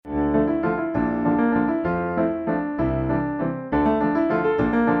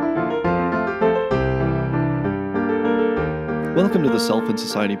Welcome to the Self and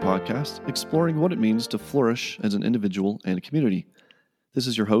Society podcast, exploring what it means to flourish as an individual and a community. This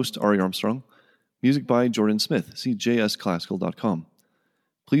is your host, Ari Armstrong. Music by Jordan Smith, see jsclassical.com.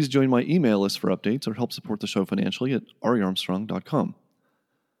 Please join my email list for updates or help support the show financially at ariarmstrong.com.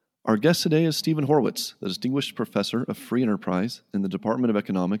 Our guest today is Stephen Horwitz, the Distinguished Professor of Free Enterprise in the Department of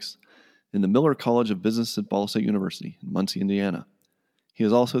Economics in the Miller College of Business at Ball State University in Muncie, Indiana. He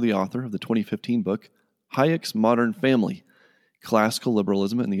is also the author of the 2015 book, Hayek's Modern Family, Classical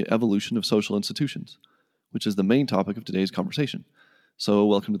Liberalism and the Evolution of Social Institutions, which is the main topic of today's conversation. So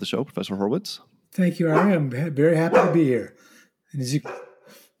welcome to the show, Professor Horwitz. Thank you, Ari. I'm very happy to be here. And I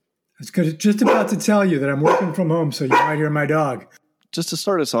was just about to tell you that I'm working from home, so you might hear my dog. Just to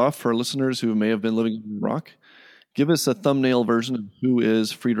start us off, for listeners who may have been living in Iraq, give us a thumbnail version of who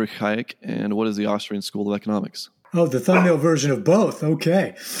is Friedrich Hayek and what is the Austrian School of Economics? Oh, the thumbnail version of both.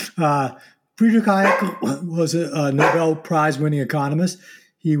 Okay. Friedrich Hayek was a Nobel Prize-winning economist.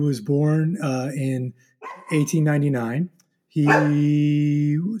 He was born in 1899.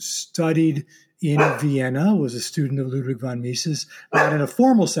 He studied in Vienna, was a student of Ludwig von Mises, not in a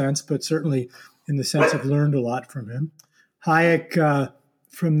formal sense, but certainly in the sense of learned a lot from him. Hayek,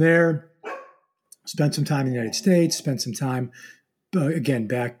 from there, spent some time in the United States, spent some time, again,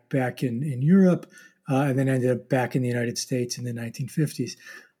 back in Europe, and then ended up back in the United States in the 1950s.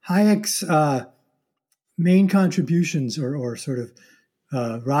 Hayek's main contributions or sort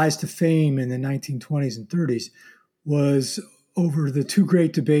of rise to fame in the 1920s and 30s was over the two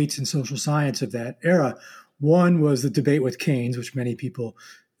great debates in social science of that era. One was the debate with Keynes, which many people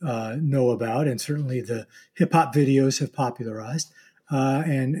know about, and certainly the hip-hop videos have popularized.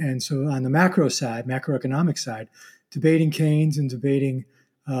 And so on the macroeconomic side, debating Keynes and debating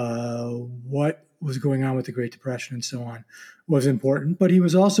what was going on with the Great Depression and so on was important. But he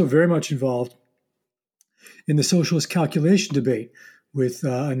was also very much involved in the socialist calculation debate with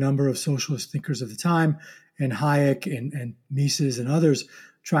a number of socialist thinkers of the time, and Hayek and Mises and others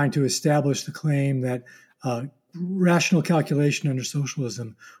trying to establish the claim that rational calculation under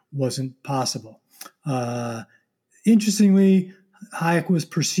socialism wasn't possible. Interestingly, Hayek was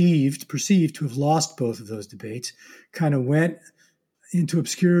perceived to have lost both of those debates, kind of went into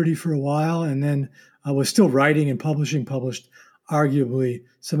obscurity for a while, and then was still writing and published arguably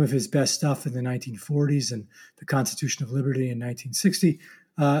some of his best stuff in the 1940s and the Constitution of Liberty in 1960.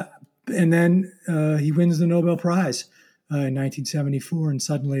 And then he wins the Nobel Prize in 1974, and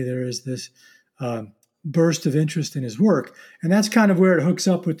suddenly there is this burst of interest in his work. And that's kind of where it hooks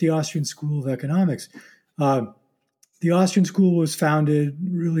up with the Austrian School of Economics. The Austrian School was founded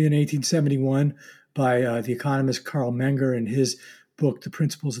really in 1871 by the economist Karl Menger in his book, The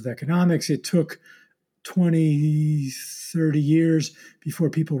Principles of Economics. It took 20, 30 years before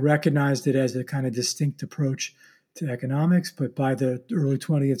people recognized it as a kind of distinct approach to economics. But by the early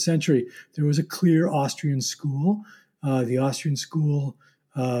 20th century, there was a clear Austrian school. The Austrian school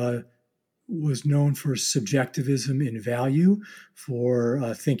was known for subjectivism in value,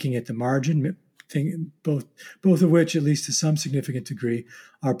 for thinking at the margin, both of which, at least to some significant degree,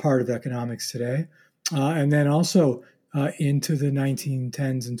 are part of economics today. And then also into the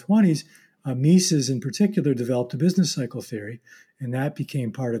 1910s and 20s, Mises in particular developed a business cycle theory, and that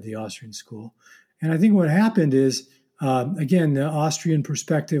became part of the Austrian school. And I think what happened is, again, the Austrian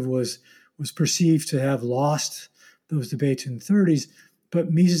perspective was perceived to have lost those debates in the 30s,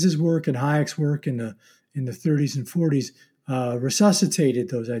 but Mises's work and Hayek's work in the 30s and 40s resuscitated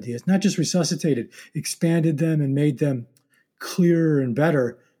those ideas. Not just resuscitated, expanded them and made them clearer and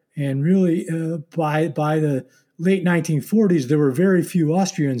better. And really, by the late 1940s, there were very few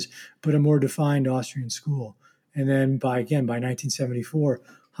Austrians, but a more defined Austrian school. And then by 1974,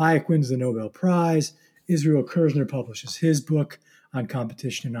 Hayek wins the Nobel Prize. Israel Kirzner publishes his book on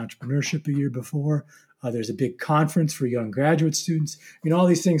competition and entrepreneurship a year before. There's a big conference for young graduate students. All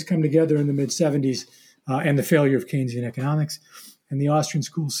these things come together in the mid-70s and the failure of Keynesian economics. And the Austrian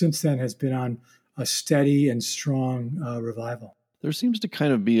school since then has been on a steady and strong revival. There seems to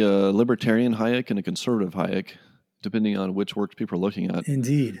kind of be a libertarian Hayek and a conservative Hayek, depending on which works people are looking at.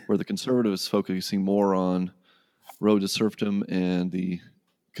 Indeed. Where the conservative is focusing more on road to serfdom and the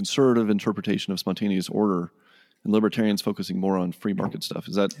conservative interpretation of spontaneous order, and libertarians focusing more on free market stuff.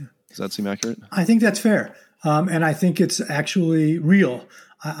 Does that seem accurate? I think that's fair. And I think it's actually real.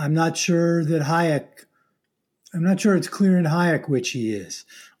 I'm not sure it's clear in Hayek which he is,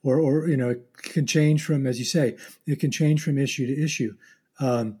 or it can change from, as you say, it can change from issue to issue.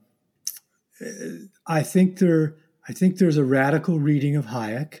 I think there's a radical reading of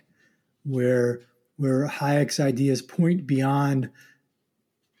Hayek where Hayek's ideas point beyond,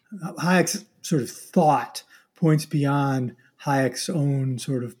 Hayek's sort of thought points beyond Hayek's own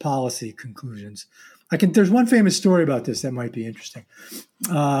sort of policy conclusions. There's one famous story about this that might be interesting.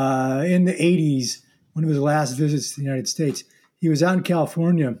 In the 80s, one of his last visits to the United States, he was out in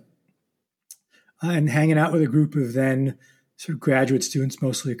California and hanging out with a group of then sort of graduate students,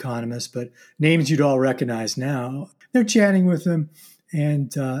 mostly economists, but names you'd all recognize now. They're chatting with him,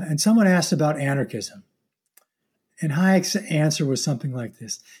 and someone asked about anarchism. And Hayek's answer was something like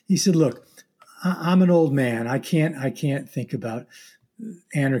this. He said, look, I'm an old man. I can't think about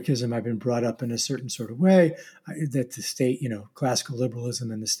anarchism. I've been brought up in a certain sort of way that the state, classical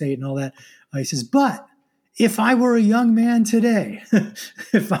liberalism and the state and all that. He says, but if I were a young man today,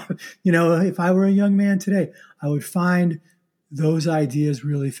 if I were a young man today, I would find those ideas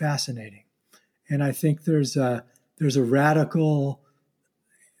really fascinating. And I think there's a radical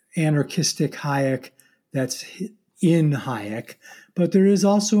anarchistic Hayek that's in Hayek, but there is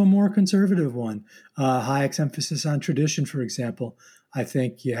also a more conservative one. Hayek's emphasis on tradition, for example, I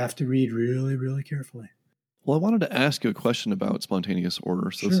think you have to read really, really carefully. Well, I wanted to ask you a question about spontaneous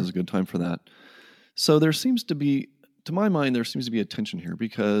order, so This is a good time for that. So there seems to be, to my mind, a tension here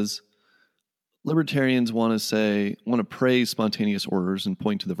because libertarians want to praise spontaneous orders and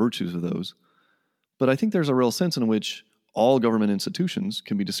point to the virtues of those. But I think there's a real sense in which all government institutions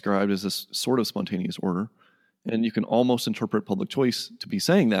can be described as this sort of spontaneous order. And you can almost interpret public choice to be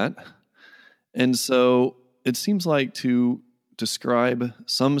saying that. And so it seems like to describe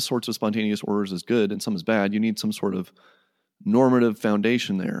some sorts of spontaneous orders as good and some as bad, you need some sort of normative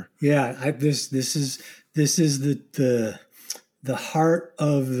foundation there. Yeah, this is the heart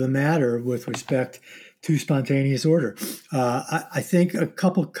of the matter with respect to spontaneous order. I think a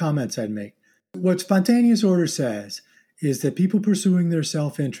couple comments I'd make. What spontaneous order says is that people pursuing their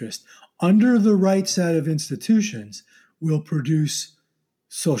self-interest under the right set of institutions will produce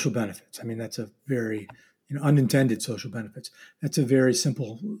social benefits. I mean, that's a very unintended social benefits. That's a very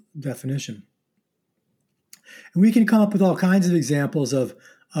simple definition. And we can come up with all kinds of examples of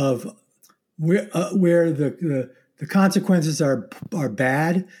where the consequences are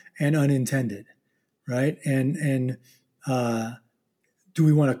bad and unintended, right? And do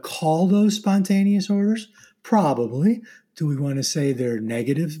we want to call those spontaneous orders? Probably. Do we want to say they're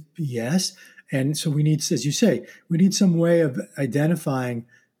negative? Yes. And so we need, as you say, we need some way of identifying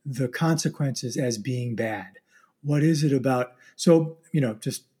the consequences as being bad. What is it about? So,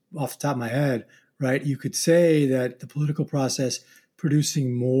 just off the top of my head, right, you could say that the political process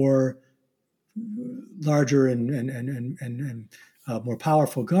producing larger and more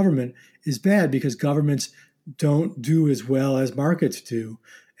powerful government is bad because governments don't do as well as markets do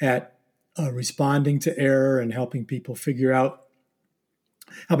at responding to error and helping people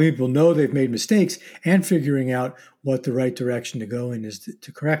know they've made mistakes and figuring out what the right direction to go in is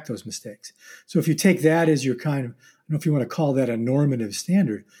to correct those mistakes. So if you take that as your kind of, I don't know if you want to call that a normative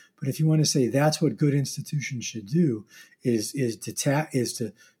standard, but if you want to say that's what good institutions should do, is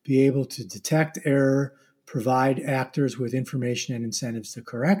to be able to detect error, provide actors with information and incentives to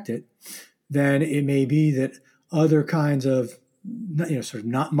correct it, then it may be that other kinds of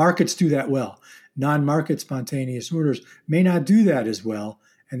not markets do that well. Non-market spontaneous orders may not do that as well,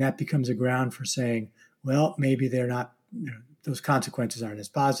 and that becomes a ground for saying, well, maybe they're not. Those consequences aren't as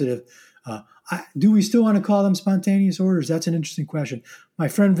positive. Do we still want to call them spontaneous orders? That's an interesting question. My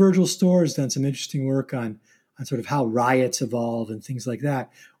friend Virgil Storr has done some interesting work on sort of how riots evolve and things like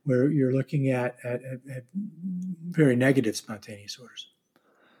that, where you're looking at very negative spontaneous orders.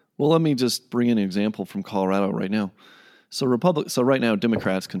 Well, let me just bring in an example from Colorado right now. So right now,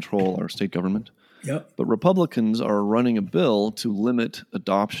 Democrats control our state government. Yep. But Republicans are running a bill to limit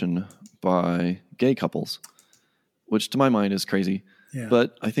adoption by gay couples, which to my mind is crazy. Yeah.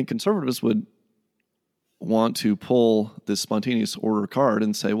 But I think conservatives would want to pull this spontaneous order card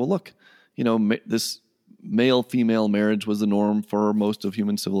and say, well, look, this male-female marriage was the norm for most of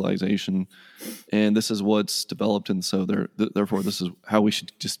human civilization, and this is what's developed, and so therefore this is how we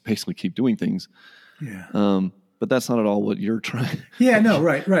should just basically keep doing things. Yeah. But that's not at all what you're trying. Yeah, no,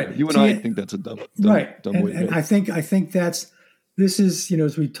 right. You and I think that's a dumb way to do it. And I think this is,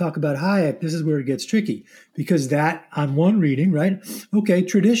 as we talk about Hayek, this is where it gets tricky because that on one reading, right? Okay,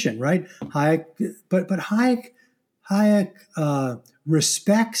 tradition, right? Hayek, but Hayek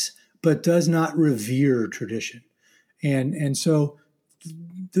respects but does not revere tradition, and so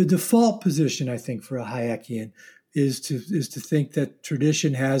the default position I think for a Hayekian is to think that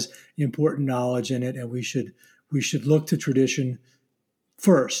tradition has important knowledge in it, and we should look to tradition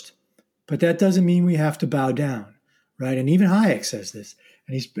first. But that doesn't mean we have to bow down, right? And even Hayek says this.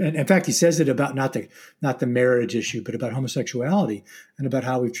 And in fact, he says it about not the marriage issue, but about homosexuality and about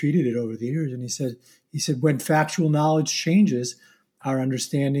how we've treated it over the years. And he said when factual knowledge changes, our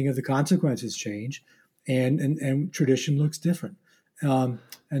understanding of the consequences change, and tradition looks different.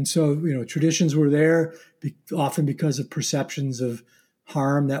 And so, traditions were there often because of perceptions of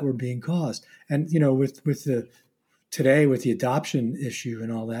harm that were being caused. And, today with the adoption issue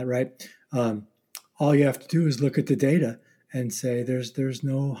and all that, right? All you have to do is look at the data and say there's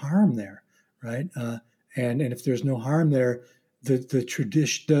no harm there, right? And if there's no harm there,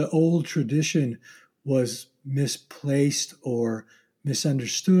 the old tradition was misplaced or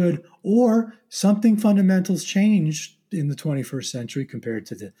misunderstood, or something fundamental's changed in the 21st century compared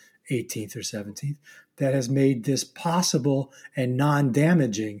to the 18th or 17th that has made this possible and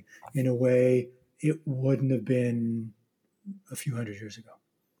non-damaging in a way it wouldn't have been a few hundred years ago.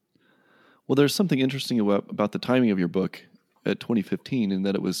 Well, there's something interesting about the timing of your book at 2015, in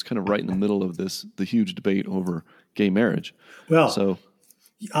that it was kind of right in the middle of the huge debate over gay marriage. Well, so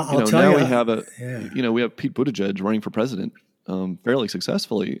I'll tell you, we have we have Pete Buttigieg running for president fairly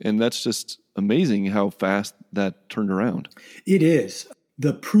successfully, and that's just amazing how fast that turned around. It is.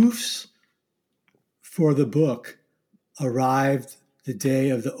 The proofs for the book arrived the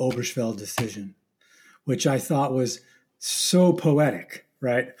day of the Obergefell decision, which I thought was so poetic,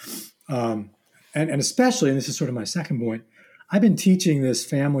 right? And especially, and this is sort of my second point, I've been teaching this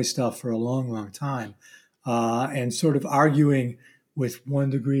family stuff for a long, long time, and sort of arguing with one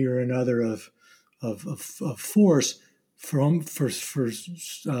degree or another of force for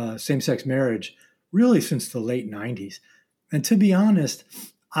same-sex marriage, really since the late 90s. And to be honest,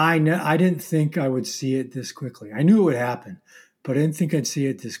 I didn't think I would see it this quickly. I knew it would happen, but I didn't think I'd see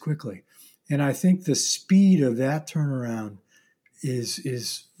it this quickly. And I think the speed of that turnaround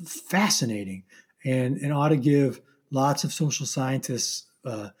is fascinating, and ought to give lots of social scientists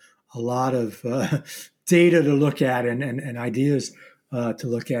a lot of data to look at and ideas to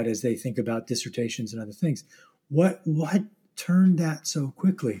look at as they think about dissertations and other things. What turned that so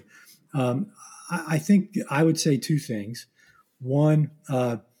quickly? I think I would say two things. One,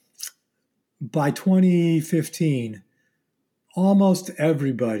 by 2015, almost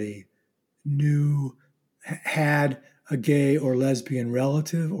everybody had a gay or lesbian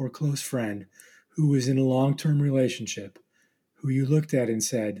relative or close friend who was in a long-term relationship, who you looked at and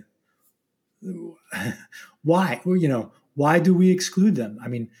said, why? Well, why do we exclude them? I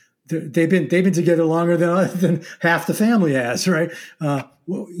mean, they've been together longer than half the family has, right? On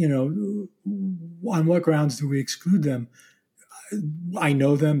what grounds do we exclude them? I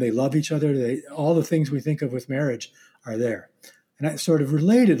know them; they love each other. All the things we think of with marriage are there. And I, sort of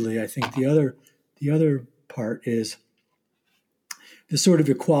relatedly, I think the other part is the sort of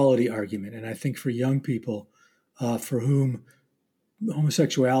equality argument. And I think for young people, for whom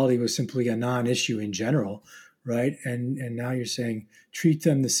homosexuality was simply a non-issue in general, right? And now you're saying treat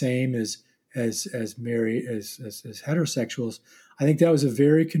them the same as heterosexuals. I think that was a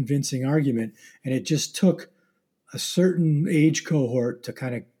very convincing argument, and it just took a certain age cohort to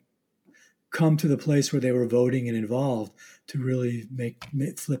kind of come to the place where they were voting and involved to really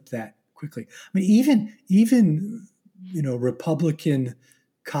flip that quickly. I mean, even Republican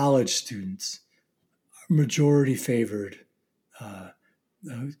college students majority favored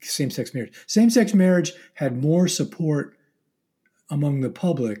same-sex marriage. Same-sex marriage had more support among the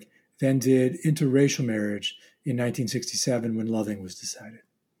public than did interracial marriage in 1967 when Loving was decided.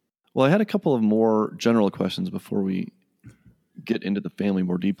 Well, I had a couple of more general questions before we get into the family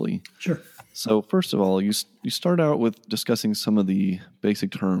more deeply. Sure. So first of all, you start out with discussing some of the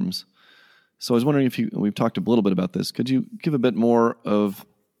basic terms. So I was wondering we've talked a little bit about this. Could you give a bit more of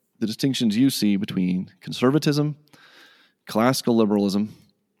the distinctions you see between conservatism, classical liberalism,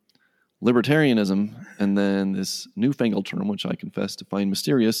 libertarianism, and then this newfangled term, which I confess to find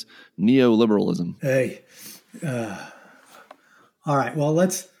mysterious, neoliberalism? Hey, all right. Well,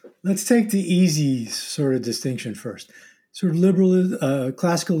 let's take the easy sort of distinction first. Sort of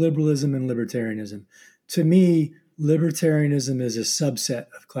classical liberalism and libertarianism. To me, libertarianism is a subset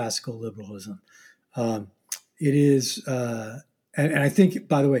of classical liberalism. It is, and I think,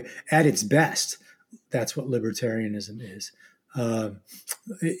 by the way, at its best, that's what libertarianism is.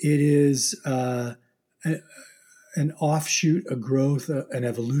 It is an offshoot, a growth, an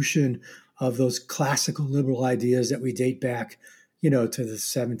evolution of those classical liberal ideas that we date back, to the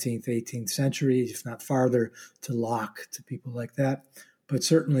 17th, 18th century, if not farther, to Locke, to people like that, but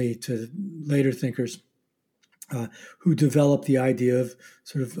certainly to later thinkers who developed the idea of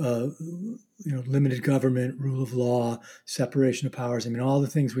sort of limited government, rule of law, separation of powers. I mean, all the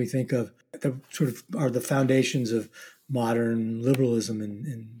things we think of that sort of are the foundations of modern liberalism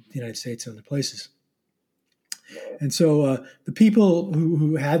in the United States and other places. And so the people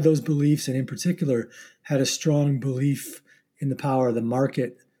who had those beliefs, and in particular had a strong belief in the power of the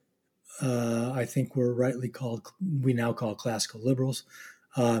market, I think we now call classical liberals.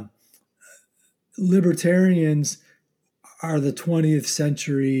 Libertarians are the 20th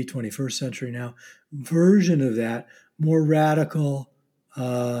century, 21st century now, version of that, more radical,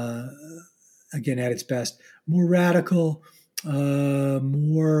 again, at its best, more radical,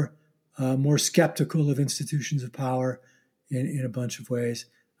 more skeptical of institutions of power in a bunch of ways,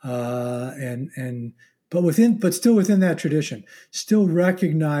 but still within that tradition, still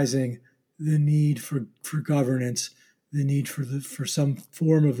recognizing the need for governance, the need for some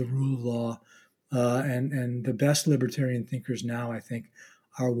form of the rule of law, and the best libertarian thinkers now, I think,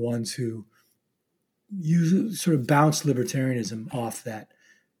 are ones who sort of bounce libertarianism off that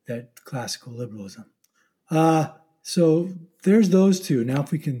classical liberalism. So there's those two. Now,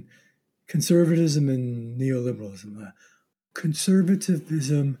 if we can, conservatism and neoliberalism.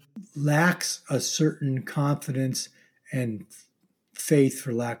 Conservatism lacks a certain confidence and faith,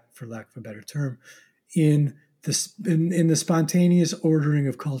 for lack of a better term, in the spontaneous ordering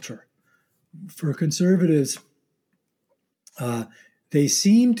of culture. For conservatives, they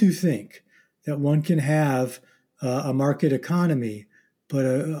seem to think that one can have a market economy, but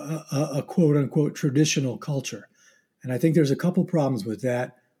a quote unquote traditional culture. And I think there's a couple problems with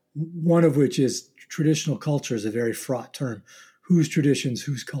that. One of which is traditional culture is a very fraught term. Whose traditions,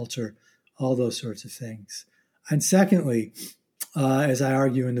 whose culture, all those sorts of things. And secondly, as I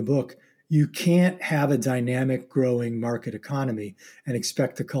argue in the book, you can't have a dynamic, growing market economy and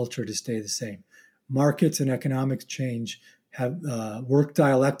expect the culture to stay the same. Markets and economic change have worked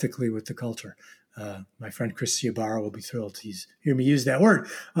dialectically with the culture. My friend Chris Ciabarra will be thrilled to hear me use that word,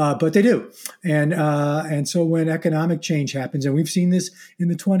 but they do. And so when economic change happens, and we've seen this in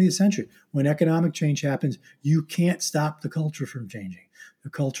the 20th century, when economic change happens, you can't stop the culture from changing. The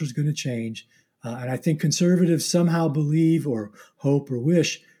culture is going to change. And I think conservatives somehow believe or hope or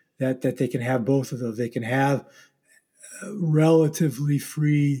wish that they can have both of those. They can have relatively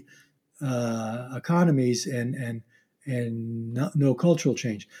free economies and no cultural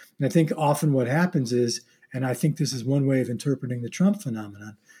change. And I think often what happens is, and I think this is one way of interpreting the Trump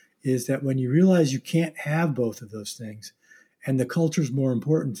phenomenon, is that when you realize you can't have both of those things and the culture is more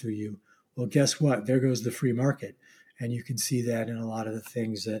important to you, well, guess what? There goes the free market. And you can see that in a lot of the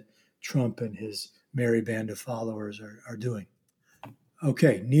things that Trump and his merry band of followers are doing.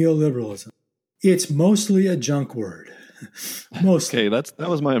 Okay, neoliberalism. It's mostly a junk word. Mostly. Okay, that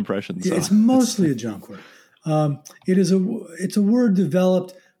was my impression. So. It's mostly a junk word. It's a word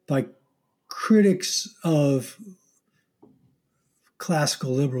developed by critics of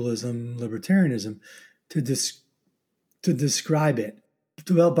classical liberalism, libertarianism, to describe it.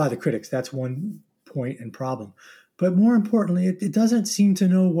 Developed by the critics. That's one point and problem. But more importantly, it doesn't seem to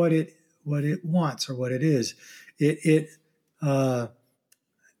know what it wants or what it is.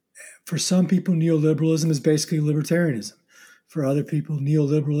 For some people, neoliberalism is basically libertarianism. For other people,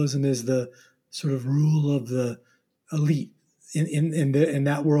 neoliberalism is the sort of rule of the elite. In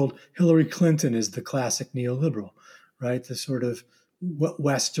that world, Hillary Clinton is the classic neoliberal, right? The sort of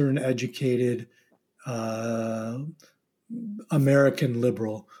Western educated American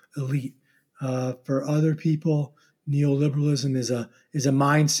liberal elite. For other people, neoliberalism is a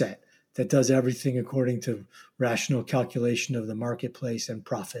mindset that does everything according to rational calculation of the marketplace and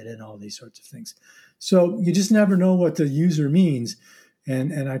profit and all these sorts of things. So you just never know what the user means.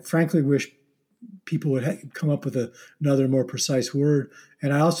 And I frankly wish people would come up with another more precise word.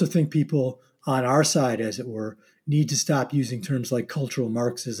 And I also think people on our side, as it were, need to stop using terms like cultural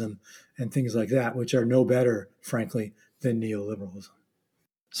Marxism and things like that, which are no better, frankly, than neoliberalism.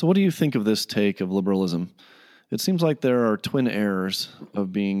 So what do you think of this take of liberalism? It seems like there are twin errors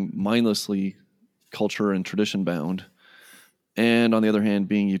of being mindlessly culture and tradition bound, and on the other hand,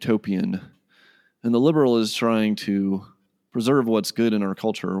 being utopian. And the liberal is trying to preserve what's good in our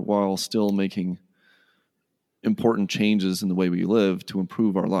culture while still making important changes in the way we live to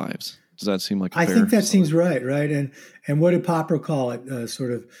improve our lives. Does that seem like a fair? I think that seems right? And what did Popper call it?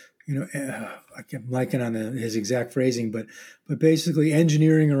 Sort of, I kept blanking on his exact phrasing, but basically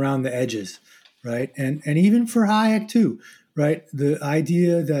engineering around the edges, right? And even for Hayek too, right? The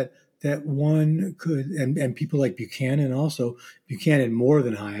idea that one could, and people like Buchanan more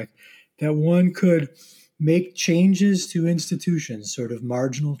than Hayek, that one could make changes to institutions, sort of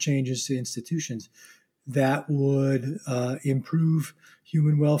marginal changes to institutions that would improve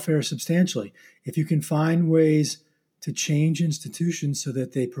human welfare substantially. If you can find ways to change institutions so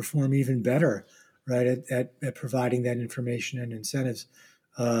that they perform even better, right, at providing that information and incentives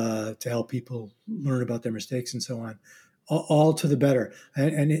to help people learn about their mistakes and so on, all to the better.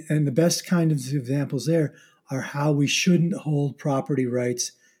 And the best kind of examples there are how we shouldn't hold property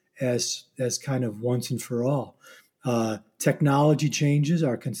rights as kind of once and for all. Technology changes,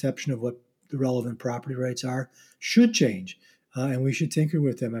 our conception of what the relevant property rights are should change, and we should tinker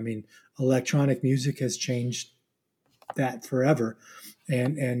with them. I mean, electronic music has changed that forever,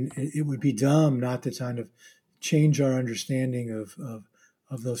 and it would be dumb not to kind of change our understanding of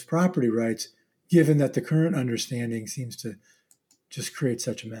those property rights, given that the current understanding seems to just create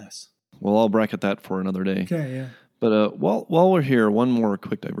such a mess. Well, I'll bracket that for another day. Okay, yeah. But while we're here, one more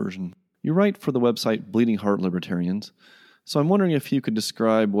quick diversion. You write for the website Bleeding Heart Libertarians. So I'm wondering if you could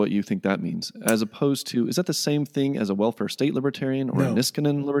describe what you think that means, as opposed to, is that the same thing as a welfare state libertarian or a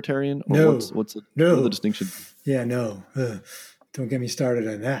Niskanen libertarian? Or no. What's the distinction? Yeah, no. Don't get me started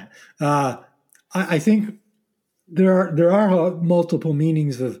on that. I think there are multiple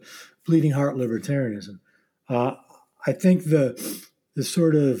meanings of Bleeding Heart Libertarianism. I think the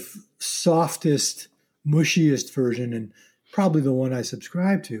sort of softest, mushiest version, and probably the one I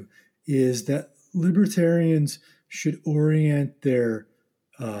subscribe to, is that libertarians should orient their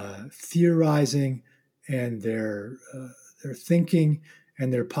theorizing and their thinking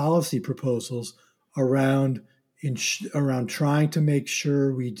and their policy proposals around trying to make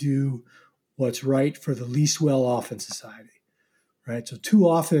sure we do what's right for the least well-off in society, right? So too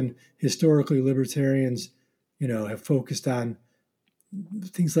often, historically, libertarians, have focused on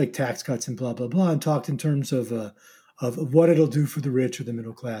things like tax cuts and blah, blah, blah, and talked in terms of what it'll do for the rich or the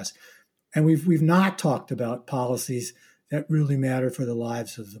middle class. And we've not talked about policies that really matter for the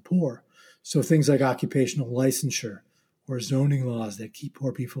lives of the poor. So things like occupational licensure or zoning laws that keep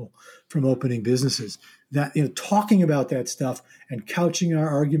poor people from opening businesses. That talking about that stuff and couching our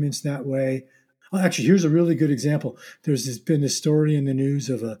arguments that way. Well, actually, here's a really good example. There's been this story in the news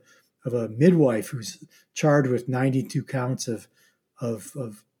of a midwife who's charged with 92 counts of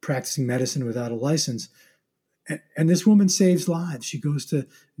practicing medicine without a license. And this woman saves lives. She goes to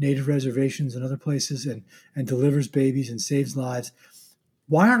native reservations and other places and delivers babies and saves lives.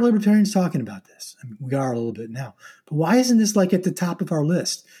 Why aren't libertarians talking about this? I mean, we are a little bit now. But why isn't this like at the top of our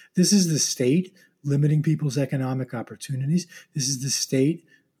list? This is the state limiting people's economic opportunities. This is the state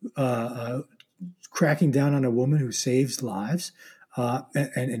cracking down on a woman who saves lives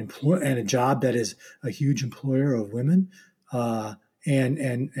and a job that is a huge employer of women and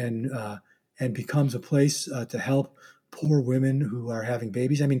becomes a place to help poor women who are having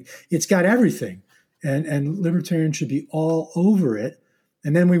babies. I mean, it's got everything, and libertarians should be all over it.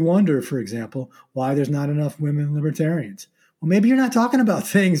 And then we wonder, for example, why there's not enough women libertarians. Well, maybe you're not talking about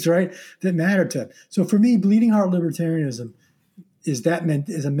things, right, that matter to them. So for me, Bleeding Heart Libertarianism is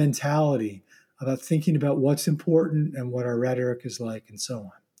a mentality about thinking about what's important and what our rhetoric is like and so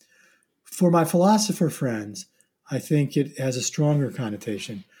on. For my philosopher friends, I think it has a stronger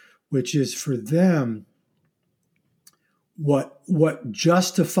connotation, which is for them what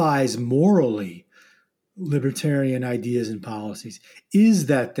justifies morally libertarian ideas and policies is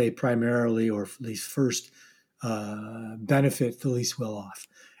that they primarily, or at least first, benefit the least well off.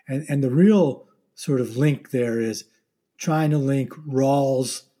 And the real sort of link there is trying to link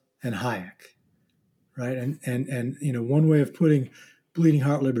Rawls and Hayek, right? And one way of putting Bleeding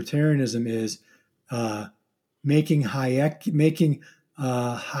Heart Libertarianism is making Hayekian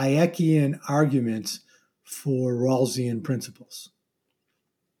arguments for Rawlsian principles.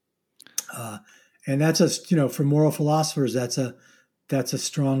 And that's for moral philosophers, that's a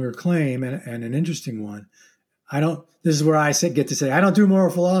stronger claim and an interesting one. This is where I get to say, I don't do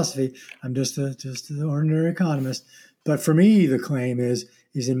moral philosophy. I'm just an ordinary economist. But for me, the claim is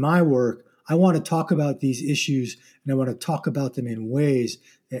in my work, I want to talk about these issues, and I want to talk about them in ways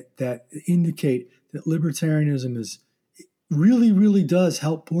that indicate that libertarianism really, really does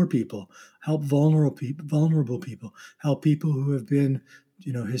help poor people, help vulnerable people, help people who have been,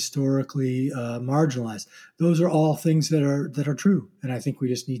 historically marginalized. Those are all things that are true, and I think we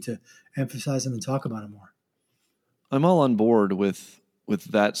just need to emphasize them and talk about them more. I'm all on board with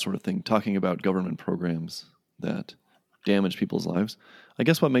that sort of thing, talking about government programs that damage people's lives. I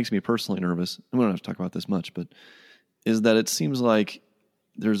guess what makes me personally nervous, and we don't have to talk about this much, but is that it seems like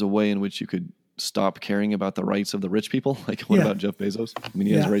there's a way in which you could stop caring about the rights of the rich people. Like, what about Jeff Bezos? I mean,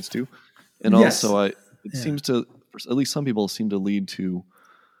 he has rights too. And also, it seems to, at least some people, seem to lead to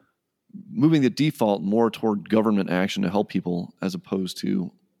moving the default more toward government action to help people, as opposed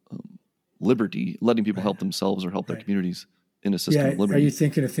to liberty, letting people help themselves or help their communities in a system of liberty. Are you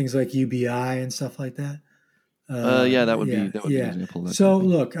thinking of things like UBI and stuff like that? That would be an example of that. So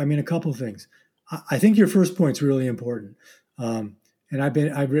look, I mean, a couple of things. I think your first point's really important. And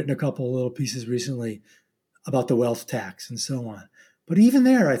I've written a couple of little pieces recently about the wealth tax and so on. But even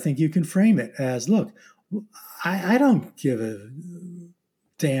there, I think you can frame it as, look, I don't give a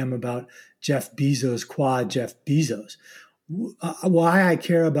damn about Jeff Bezos, quad Jeff Bezos. Why I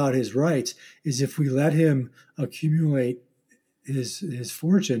care about his rights is if we let him accumulate his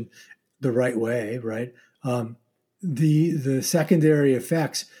fortune the right way, right? The secondary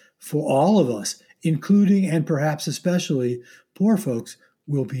effects for all of us, including and perhaps especially poor folks,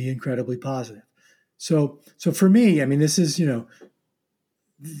 will be incredibly positive. So for me, I mean, this is, you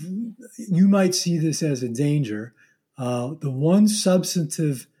might see this as a danger. The one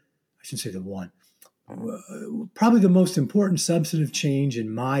substantive, I shouldn't say the one, probably the most important substantive change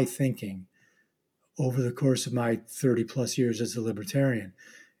in my thinking over the course of my 30 plus years as a libertarian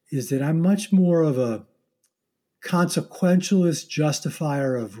is that I'm much more of a consequentialist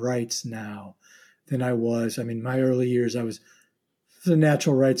justifier of rights now than I was. I mean, my early years, I was a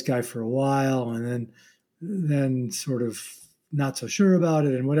natural rights guy for a while, and then sort of not so sure about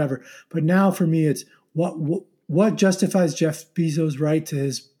it and whatever. But now for me, it's what justifies Jeff Bezos' right to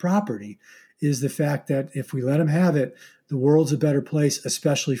his property is the fact that if we let him have it, the world's a better place,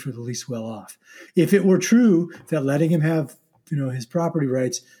 especially for the least well off. If it were true that letting him have, his property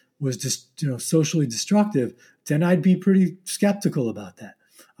rights was just, socially destructive, then I'd be pretty skeptical about that,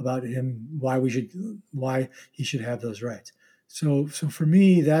 about him, why he should have those rights. So for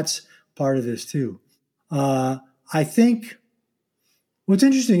me, that's part of this too. I think what's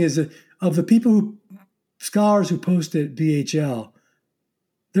interesting is that of the scholars who post at BHL,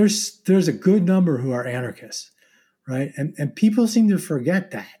 there's a good number who are anarchists, right? And people seem to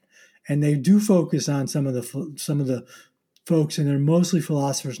forget that, and they do focus on some of the folks, and they're mostly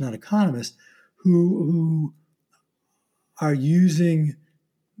philosophers, not economists, who are using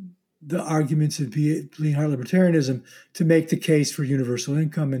the arguments of Leonhardt libertarianism to make the case for universal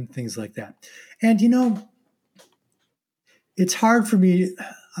income and things like that. And it's hard for me.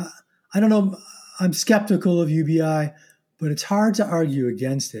 I don't know. I'm skeptical of UBI, but it's hard to argue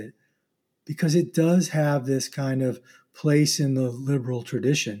against it because it does have this kind of place in the liberal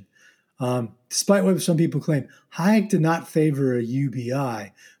tradition. Despite what some people claim, Hayek did not favor a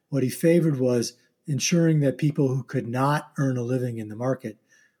UBI. What he favored was ensuring that people who could not earn a living in the market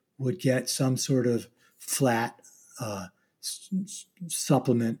would get some sort of flat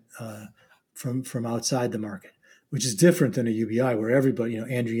supplement from outside the market, which is different than a UBI where everybody,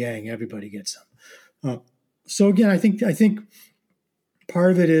 Andrew Yang, everybody gets some. So again, I think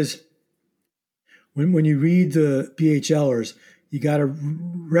part of it is when you read the BHLers, you got to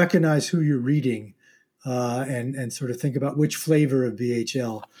recognize who you're reading and sort of think about which flavor of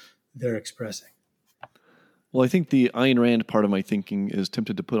BHL they're expressing. Well, I think the Ayn Rand part of my thinking is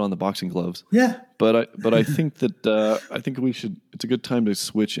tempted to put on the boxing gloves. Yeah. But I think that it's a good time to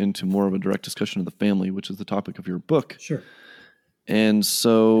switch into more of a direct discussion of the family, which is the topic of your book. Sure. And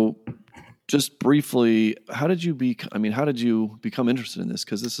so just briefly, how did you become interested in this?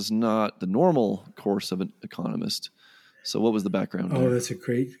 Because this is not the normal course of an economist. So what was the background? Oh, that's a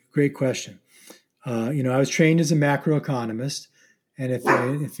great question. I was trained as a macroeconomist. And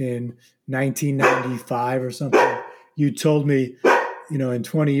if in 1995 or something, you told me, in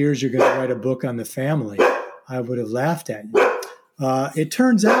 20 years, you're going to write a book on the family, I would have laughed at you. It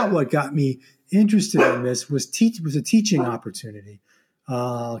turns out what got me interested in this was a teaching opportunity.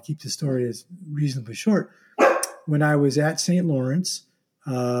 I'll keep the story as reasonably short. When I was at St. Lawrence,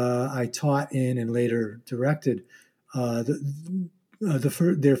 I taught in and later directed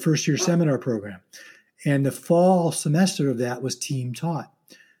their first year seminar program. And the fall semester of that was team taught.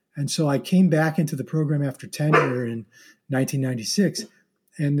 And so I came back into the program after tenure in 1996.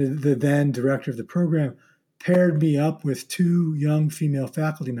 And the then director of the program paired me up with two young female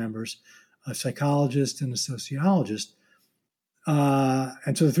faculty members, a psychologist and a sociologist.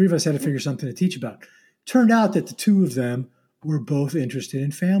 And so the three of us had to figure something to teach about. Turned out that the two of them were both interested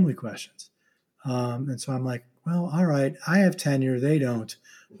in family questions. And so I'm like, well, all right, I have tenure, they don't.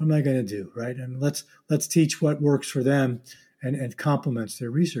 What am I going to do, right? And let's teach what works for them and complements their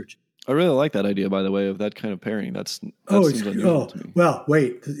research. I really like that idea, by the way, of that kind of pairing. That seems unusual to me. Well,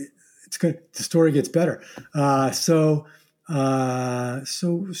 wait, it's good. The story gets better. But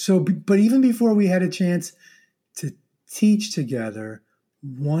even before we had a chance to teach together,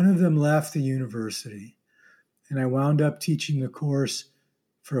 one of them left the university, and I wound up teaching the course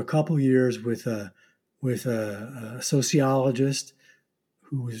for a couple years with a sociologist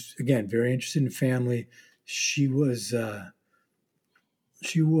who was, again, very interested in family. She was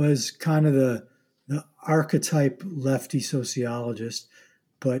kind of the archetype lefty sociologist,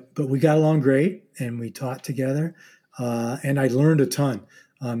 but we got along great, and we taught together, and I learned a ton.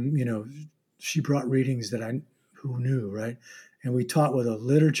 She brought readings that who knew, right? And we taught with a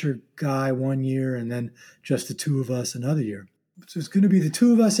literature guy one year, and then just the two of us another year. So it's going to be the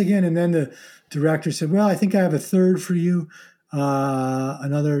two of us again. And then the director said, well, I think I have a third for you,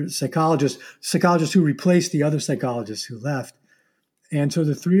 another psychologist who replaced the other psychologist who left. And so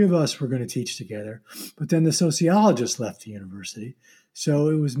the three of us were going to teach together. But then the sociologist left the university. So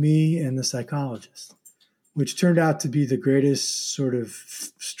it was me and the psychologist, which turned out to be the greatest sort of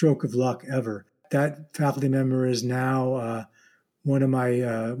stroke of luck ever. That faculty member is now one of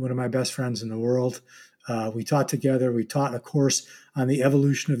my best friends in the world. We taught together. We taught a course on the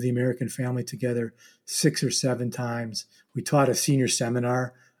evolution of the American family together 6 or 7 times. We taught a senior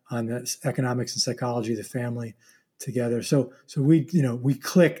seminar on the economics and psychology of the family together. So we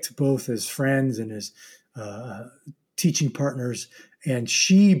clicked both as friends and as teaching partners. And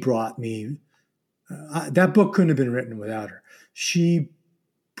she brought me that book couldn't have been written without her. She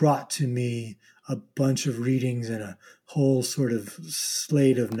brought to me a bunch of readings and a whole sort of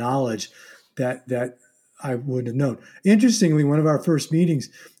slate of knowledge that I wouldn't have known. Interestingly, one of our first meetings,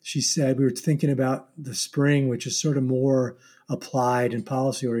 she said, we were thinking about the spring, which is sort of more applied and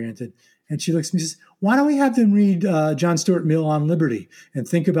policy oriented. And she looks at me and says, why don't we have them read John Stuart Mill on Liberty and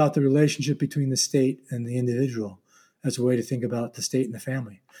think about the relationship between the state and the individual as a way to think about the state and the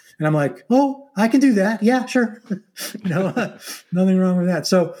family. And I'm like, oh, I can do that. Yeah, sure. Nothing wrong with that.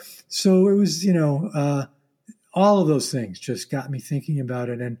 So it was, all of those things just got me thinking about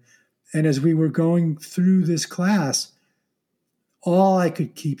it. And as we were going through this class, all I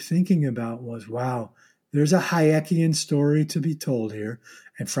could keep thinking about was, wow, there's a Hayekian story to be told here.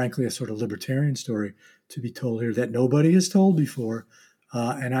 And frankly, a sort of libertarian story to be told here that nobody has told before.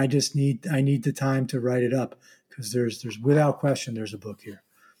 And I need the time to write it up, because there's without question, there's a book here.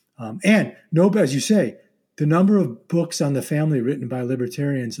 And as you say, the number of books on the family written by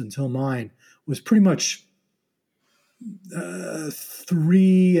libertarians until mine was pretty much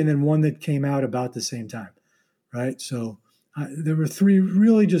 3, and then one that came out about the same time, right? So there were 3,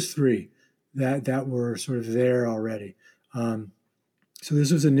 really just 3 that were sort of there already. So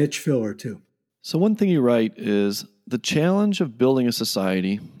this was a niche filler too. So one thing you write is, the challenge of building a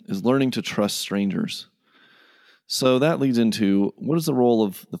society is learning to trust strangers. So that leads into, what is the role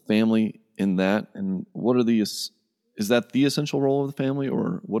of the family in that? And is that the essential role of the family,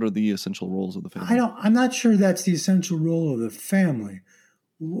 or what are the essential roles of the family? I'm not sure that's the essential role of the family.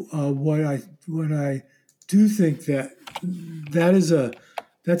 What I do think that's an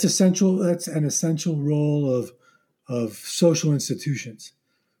essential role of social institutions,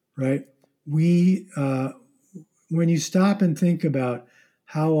 right? When you stop and think about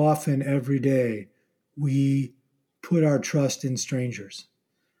how often every day we put our trust in strangers.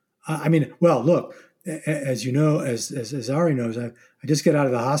 Look, as you know, as Ari knows, I just got out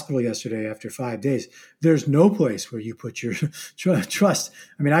of the hospital yesterday after 5 days. There's no place where you put your trust.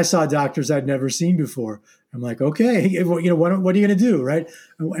 I saw doctors I'd never seen before. I'm like, okay, what are you going to do, right?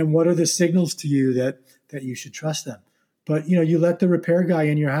 And what are the signals to you that you should trust them? But, you let the repair guy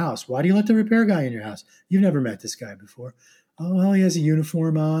in your house. Why do you let the repair guy in your house? You've never met this guy before. Oh, well, he has a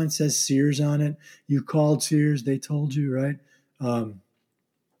uniform on, says Sears on it. You called Sears, they told you, right?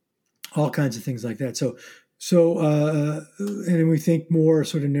 All kinds of things like that. So, and we think more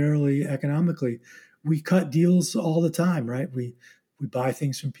sort of narrowly economically. We cut deals all the time, right? We buy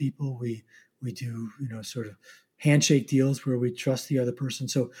things from people. We do, sort of handshake deals where we trust the other person.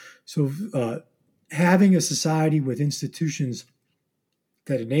 So having a society with institutions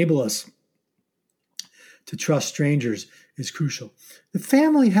that enable us to trust strangers is crucial. The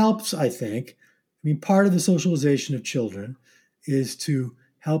family helps, I think. Part of the socialization of children is to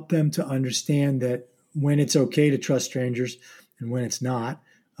help them to understand that when it's okay to trust strangers and when it's not.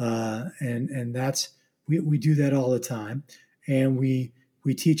 And that's, we do that all the time. And we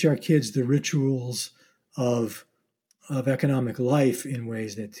teach our kids the rituals of economic life in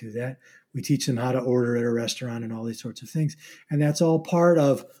ways that do that. We teach them how to order at a restaurant and all these sorts of things. And that's all part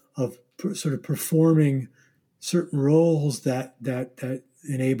of sort of performing certain roles that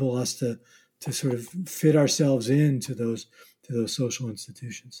enable us to sort of fit ourselves into those social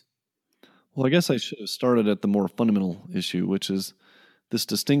institutions. Well, I guess I should have started at the more fundamental issue, which is this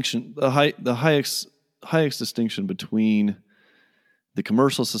distinction, the Hayek's distinction between the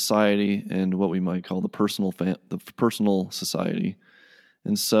commercial society and what we might call the personal society.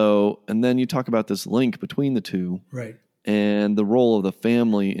 And then you talk about this link between the two, right? And the role of the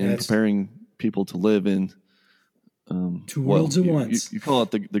family in preparing people to live in two worlds at once. You call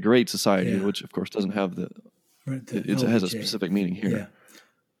it the Great Society, which of course doesn't have it has a specific meaning here. Yeah.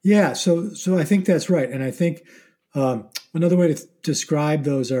 Yeah, so I think that's right, and I think another way to describe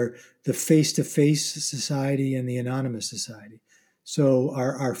those are the face-to-face society and the anonymous society. So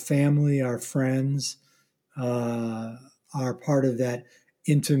our family, our friends, uh, are part of that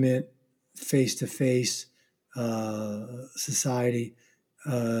intimate face-to-face society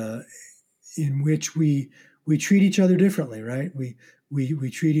uh, in which we treat each other differently, right? We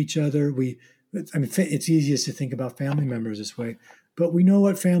treat each other. I mean, it's easiest to think about family members this way, but we know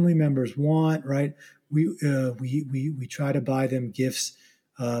what family members want, right? We try to buy them gifts,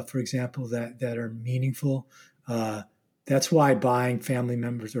 for example, that are meaningful. That's why buying family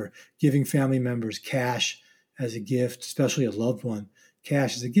members or giving family members cash as a gift, especially a loved one,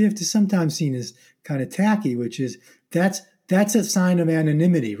 cash as a gift, is sometimes seen as kind of tacky, which is that's that's a sign of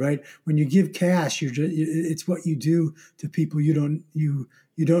anonymity, right? When you give cash, it's what you do to people you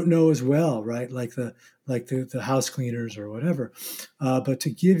don't know as well, right? Like the house cleaners or whatever. But to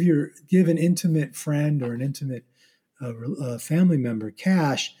give an intimate friend or an intimate family member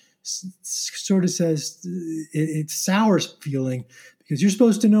cash sort of says it sours feeling because you're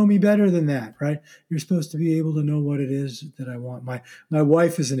supposed to know me better than that, right? You're supposed to be able to know what it is that I want. My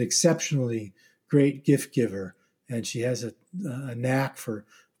wife is an exceptionally great gift giver, and she has a knack for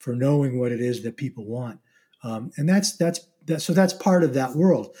knowing what it is that people want, and that's part of that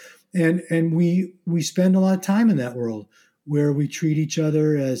world, and we spend a lot of time in that world where we treat each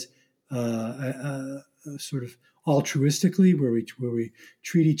other as sort of altruistically, where we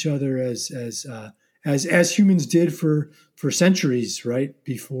treat each other as humans did for centuries, right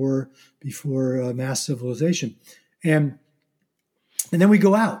before mass civilization, and and then we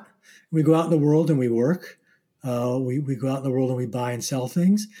go out. We go out in the world and we work. We go out in the world and we buy and sell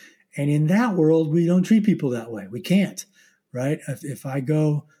things. And in that world, we don't treat people that way. We can't, right? If I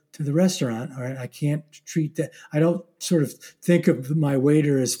go to the restaurant, all right, I can't treat that. I don't sort of think of my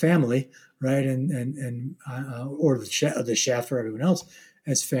waiter as family, right? And or the chef or everyone else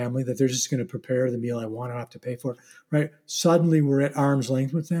as family, that they're just going to prepare the meal I want. I don't have to pay for it, right? Suddenly we're at arm's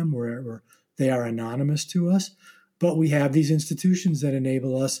length with them, where they are anonymous to us. But we have these institutions that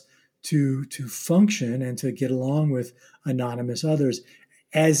enable us to function and to get along with anonymous others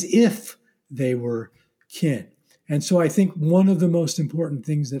as if they were kin. And so I think one of the most important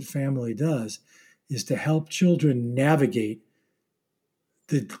things that family does is to help children navigate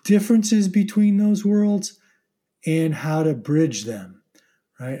the differences between those worlds and how to bridge them,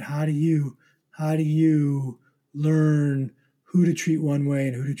 right? How do you learn who to treat one way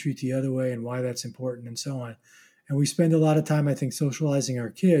and who to treat the other way and why that's important and so on. And we spend a lot of time, I think, socializing our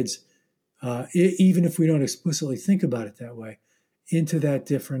kids, even if we don't explicitly think about it that way, into that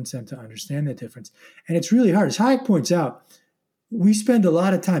difference and to understand that difference. And it's really hard. As Hayek points out, we spend a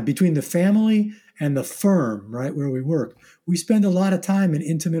lot of time between the family and the firm, right, where we work. We spend a lot of time in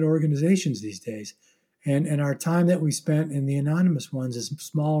intimate organizations these days. And our time that we spent in the anonymous ones is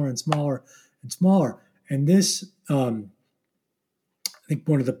smaller and smaller and smaller. And this, I think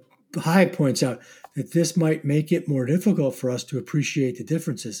one of the Hayek points out that this might make it more difficult for us to appreciate the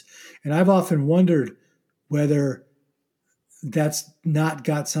differences. And I've often wondered whether that's not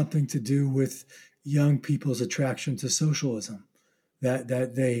got something to do with young people's attraction to socialism, that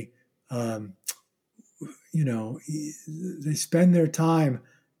they, they spend their time,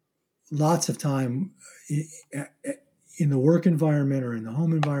 lots of time, in the work environment or in the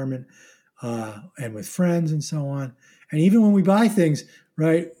home environment, and with friends and so on. And even when we buy things,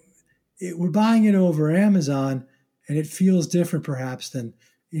 right, we're buying it over Amazon, and it feels different perhaps than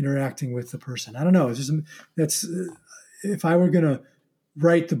interacting with the person. I don't know. It's just that's if I were going to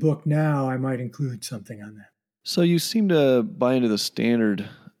write the book now, I might include something on that. So you seem to buy into the standard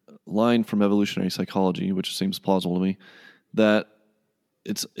line from evolutionary psychology, which seems plausible to me, that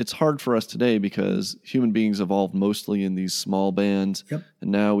it's hard for us today because human beings evolved mostly in these small bands, Yep.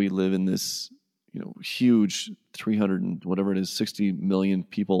 and now we live in this huge 300 and whatever it is 60 million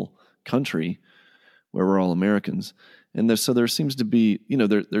people country where we're all Americans, and there seems to be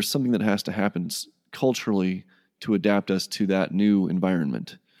there's something that has to happen culturally to adapt us to that new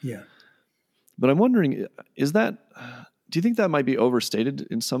environment. Yeah. But I'm wondering, do you think that might be overstated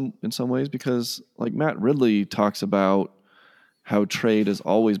in some ways? Because like Matt Ridley talks about how trade has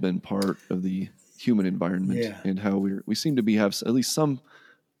always been part of the human environment, and how we seem to have at least some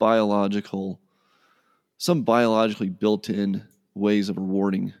biologically built-in ways of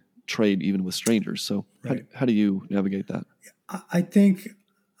rewarding trade even with strangers. So right. How do you navigate that? I think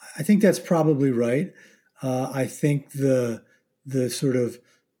that's probably right. I think the sort of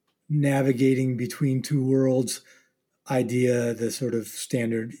navigating between two worlds idea, the sort of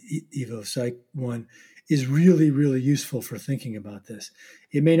standard Evo Psych one, is really, really useful for thinking about this.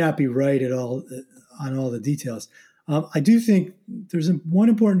 It may not be right at all on all the details. I do think there's one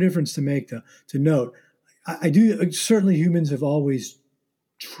important difference to make, though, to note. I do certainly humans have always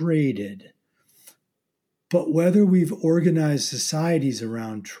traded, but whether we've organized societies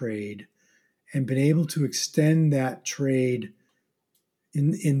around trade and been able to extend that trade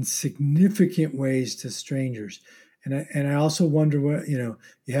in significant ways to strangers, and I also wonder what you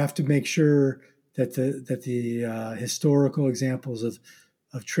have to make sure that the historical examples of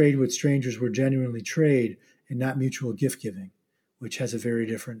trade with strangers were genuinely trade and not mutual gift giving, which has a very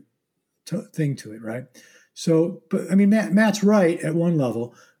different thing to it, right? So, but I mean, Matt's right at one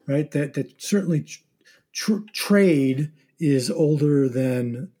level, right? That certainly trade is older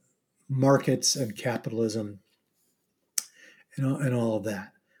than markets and capitalism and all of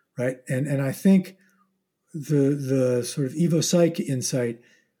that, right? And I think the sort of Evo Psych insight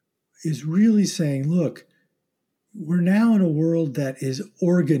is really saying, look, we're now in a world that is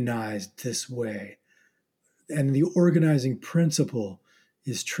organized this way. And the organizing principle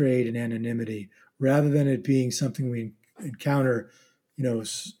is trade and anonymity, rather than it being something we encounter,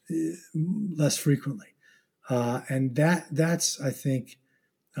 less frequently. And that's, I think,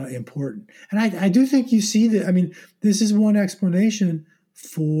 important. And I do think you see that. I mean, this is one explanation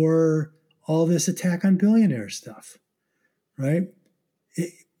for all this attack on billionaire stuff, right?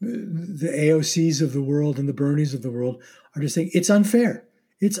 The AOCs of the world and the Bernies of the world are just saying it's unfair.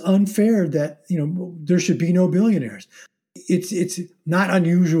 It's unfair that there should be no billionaires. It's not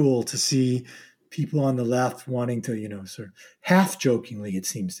unusual to see people on the left wanting to sort of half jokingly, it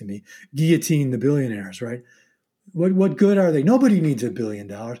seems to me, guillotine the billionaires, right? What good are they? Nobody needs $1 billion,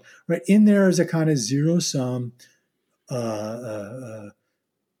 right? In there is a kind of zero sum,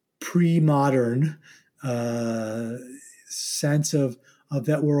 pre-modern sense of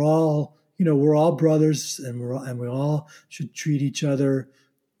that we're all brothers and we all should treat each other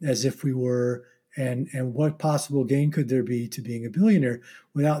as if we were, and what possible gain could there be to being a billionaire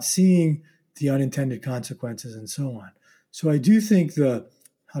without seeing the unintended consequences and so on. So I do think how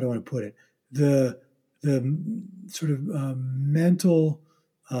do I want to put it, the sort of mental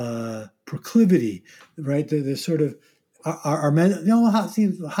proclivity, right? The sort of our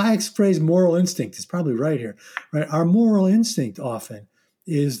Hayek's phrase moral instinct is probably right here, right? Our moral instinct often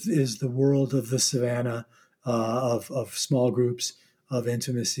is the world of the savannah, of small groups, of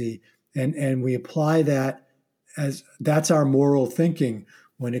intimacy, and we apply that as that's our moral thinking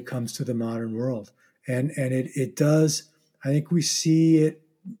when it comes to the modern world, and it does. I think we see it.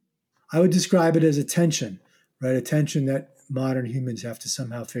 I would describe it as a tension, right? A tension that modern humans have to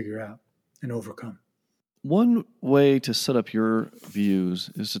somehow figure out and overcome. One way to set up your views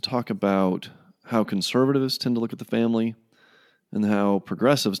is to talk about how conservatives tend to look at the family and how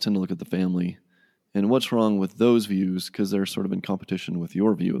progressives tend to look at the family and what's wrong with those views because they're sort of in competition with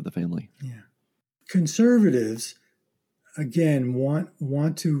your view of the family. Yeah. Conservatives, again,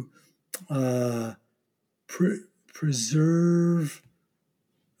 want to preserve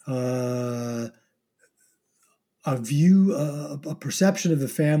a view, a perception of the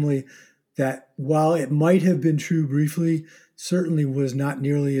family that, while it might have been true briefly, certainly was not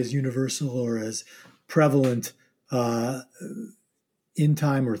nearly as universal or as prevalent in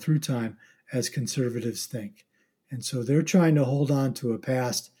time or through time as conservatives think. And so they're trying to hold on to a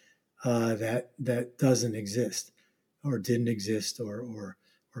past that doesn't exist or didn't exist or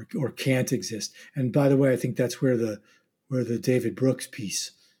can't exist. And by the way, I think that's where the David Brooks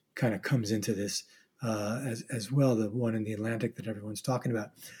piece kind of comes into this as well, the one in the Atlantic that everyone's talking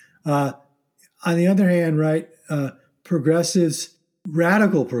about. On the other hand, right,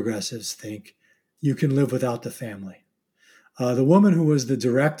 radical progressives think you can live without the family. The woman who was the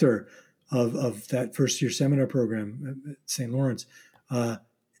director of that first year seminar program at St. Lawrence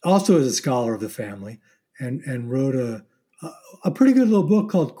also is a scholar of the family and wrote a pretty good little book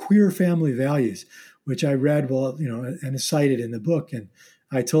called Queer Family Values, which I read and is cited in the book. And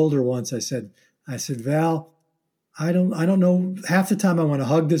I told her once, I said, Val, I don't know. Half the time I want to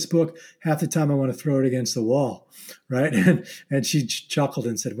hug this book. Half the time I want to throw it against the wall, right? And she chuckled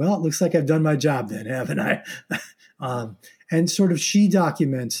and said, "Well, it looks like I've done my job then, haven't I?" And sort of she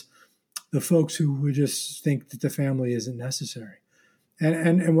documents the folks who would just think that the family isn't necessary,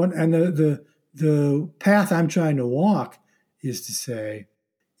 and the path I'm trying to walk is to say,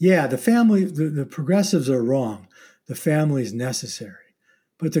 yeah, the family, the progressives are wrong. The family is necessary,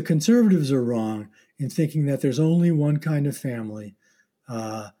 but the conservatives are wrong in thinking that there's only one kind of family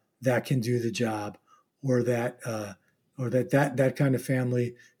that can do the job, or that kind of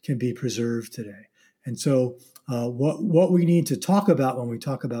family can be preserved today. And so, what we need to talk about when we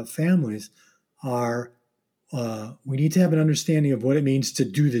talk about families are we need to have an understanding of what it means to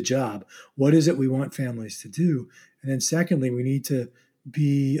do the job. What is it we want families to do? And then secondly, we need to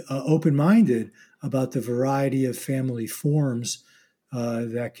be open-minded about the variety of family forms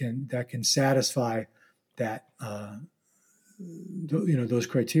that can satisfy that those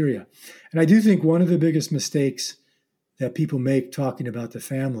criteria. And I do think one of the biggest mistakes that people make talking about the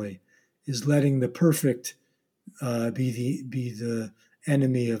family is letting the perfect be the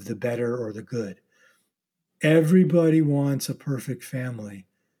enemy of the better or the good. Everybody wants a perfect family.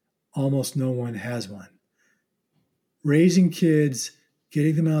 Almost no one has one. Raising kids,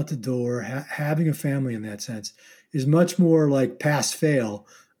 getting them out the door, having a family in that sense is much more like pass-fail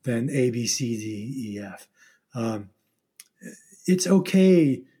than A, B, C, D, E, F. It's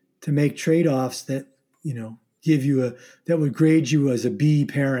okay to make trade-offs that, give you that would grade you as a B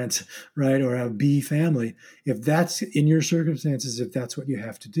parent, right, or a B family. If that's in your circumstances, if that's what you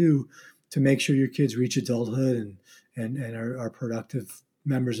have to do to make sure your kids reach adulthood and are productive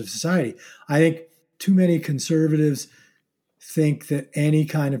members of society. I think too many conservatives think that any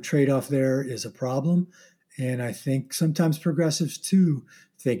kind of trade-off there is a problem. And I think sometimes progressives too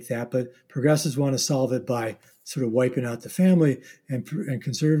think that, but progressives want to solve it by sort of wiping out the family, and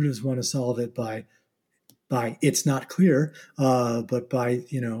conservatives want to solve it by it's not clear, but by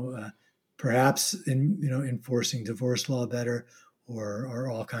perhaps enforcing divorce law better, or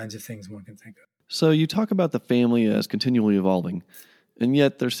all kinds of things one can think of. So you talk about the family as continually evolving, and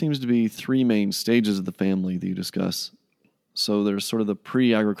yet there seems to be three main stages of the family that you discuss. So there's sort of the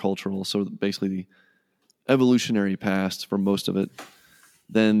pre-agricultural, so basically the evolutionary past for most of it,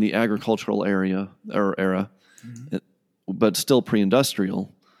 then the agricultural era, mm-hmm. but still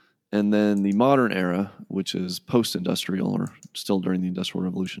pre-industrial, and then the modern era, which is post-industrial or still during the Industrial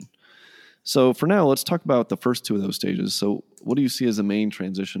Revolution. So for now, let's talk about the first two of those stages. So what do you see as the main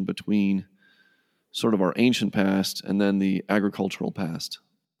transition between sort of our ancient past and then the agricultural past?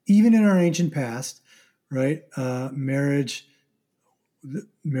 Even in our ancient past, right, marriage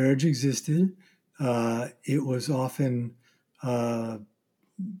existed. It was often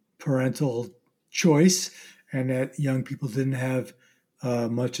parental choice, and that young people didn't have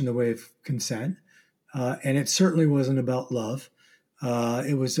much in the way of consent. And it certainly wasn't about love.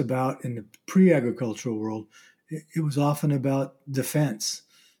 It was about, in the pre-agricultural world, it was often about defense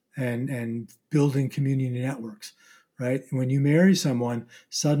and building community networks, right? When you marry someone,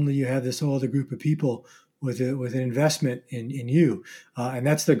 suddenly you have this whole other group of people with an investment in you. And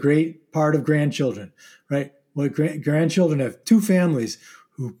that's the great part of grandchildren, right? Well, grandchildren have two families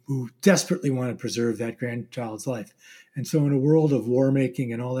who desperately want to preserve that grandchild's life. And so in a world of war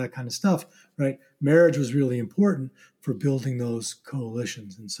making and all that kind of stuff, right, marriage was really important for building those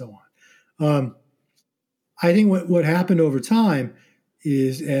coalitions and so on. I think what happened over time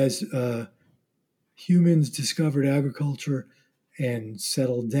is, as humans discovered agriculture and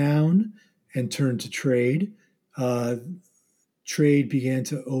settled down and turned to trade, trade began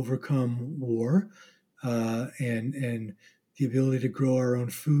to overcome war, and the ability to grow our own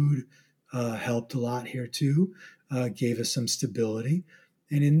food helped a lot here too, gave us some stability.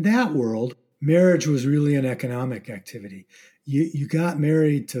 And in that world, marriage was really an economic activity. You got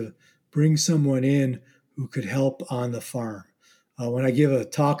married to bring someone in who could help on the farm. When I give a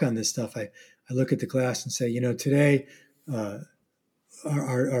talk on this stuff, I look at the class and say, today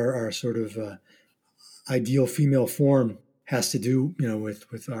our sort of ideal female form has to do,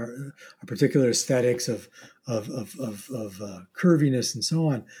 with our particular aesthetics of curviness and so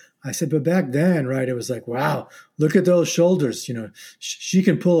on. I said, but back then, right, it was like, wow, look at those shoulders. She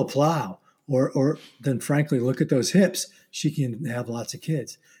can pull a plow, or then frankly, look at those hips. She can have lots of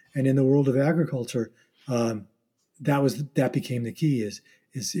kids. And in the world of agriculture, that became the key: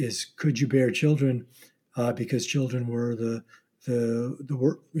 is could you bear children? Because children were the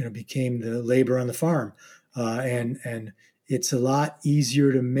work, became the labor on the farm, and it's a lot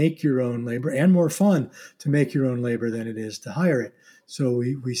easier to make your own labor and more fun to make your own labor than it is to hire it. So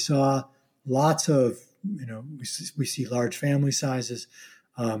we saw lots of, we see large family sizes,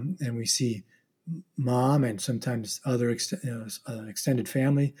 and we see mom and sometimes other extended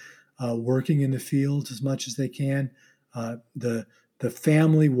family working in the fields as much as they can. The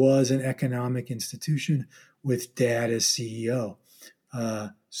family was an economic institution with dad as CEO.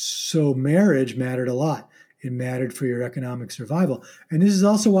 So marriage mattered a lot. It mattered for your economic survival. And this is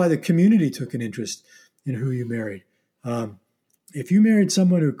also why the community took an interest in who you married. If you married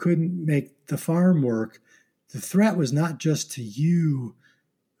someone who couldn't make the farm work, the threat was not just to you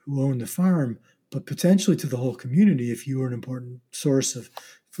who owned the farm, but potentially to the whole community if you were an important source of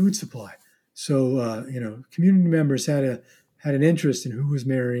food supply. So, community members had an interest in who was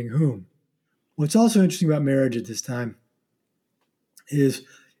marrying whom. What's also interesting about marriage at this time is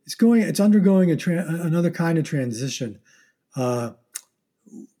it's undergoing another kind of transition. While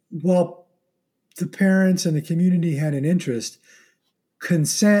the parents and the community had an interest,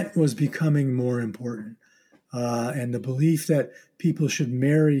 consent was becoming more important. And the belief that people should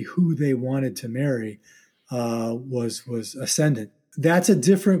marry who they wanted to marry was ascendant. That's a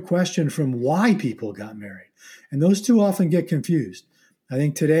different question from why people got married. And those two often get confused. I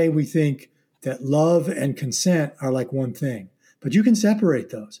think today we think that love and consent are like one thing, but you can separate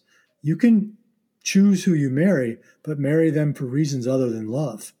those. You can choose who you marry, but marry them for reasons other than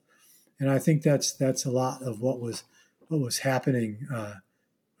love. And I think that's a lot of what was happening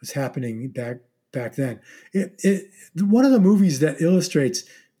back then. One of the movies that illustrates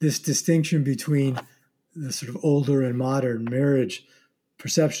this distinction between the sort of older and modern marriage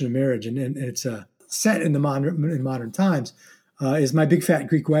perception of marriage, and it's set in modern times, is My Big Fat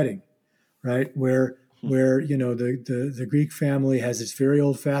Greek Wedding, right? Where the Greek family has this very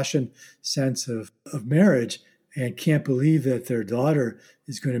old-fashioned sense of marriage and can't believe that their daughter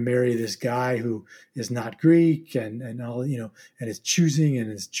is going to marry this guy who is not Greek and all, and is choosing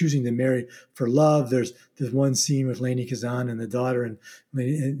to marry for love. There's one scene with Leni Kazan and the daughter, and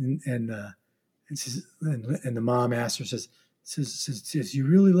the mom asks her, says, "You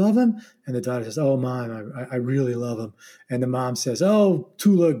really love him?" And the daughter says, "Oh, Mom, I really love him." And the mom says, "Oh,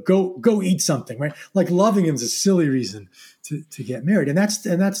 Tula, go eat something," right? Like loving him is a silly reason to get married, and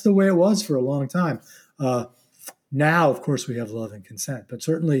that's the way it was for a long time. Now, of course, we have love and consent, but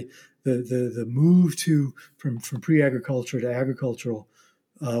certainly the move from pre-agriculture to agricultural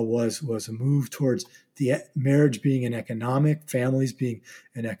was a move towards the marriage being an economic, families being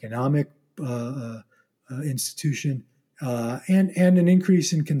an economic institution, and an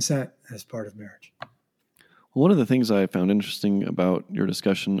increase in consent as part of marriage. Well, one of the things I found interesting about your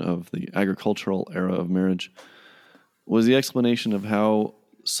discussion of the agricultural era of marriage was the explanation of how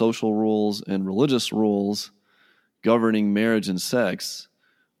social rules and religious rules governing marriage and sex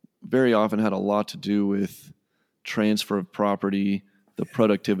very often had a lot to do with transfer of property, the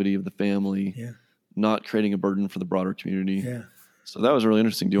productivity of the family, not creating a burden for the broader community. Yeah. So that was really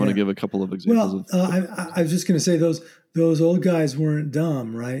interesting. Do you want to give a couple of examples? Well, I was just going to say those old guys weren't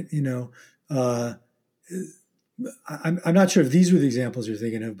dumb, right? I'm not sure if these were the examples you're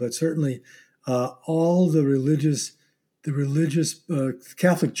thinking of, but certainly all the religious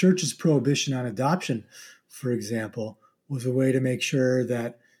Catholic Church's prohibition on adoption, for example, was a way to make sure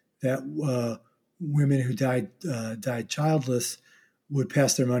that women who died childless would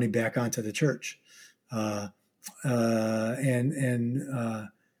pass their money back onto the church, so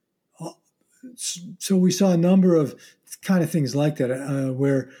we saw a number of kind of things like that,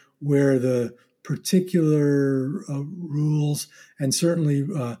 where the particular rules and certainly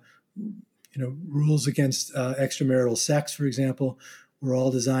rules against extramarital sex, for example, were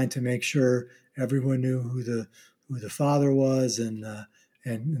all designed to make sure everyone knew who the father was, and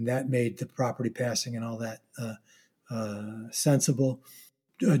that made the property passing and all that sensible.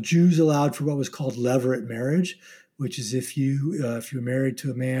 Jews allowed for what was called levirate marriage, which is if you were married to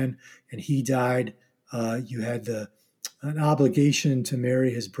a man and he died, you had an obligation to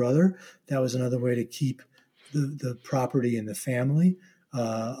marry his brother. That was another way to keep the property in the family.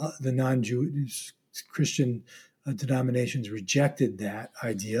 The non-Jewish Christian denominations rejected that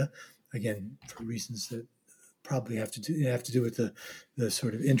idea, again, for reasons that probably have to do with the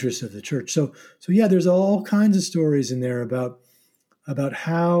sort of interests of the church. So yeah, there's all kinds of stories in there about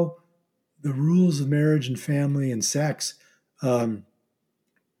how the rules of marriage and family and sex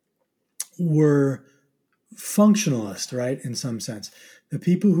were functionalist, right? In some sense, the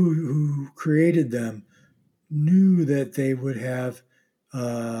people who created them knew that they would have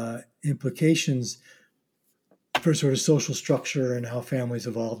implications for sort of social structure and how families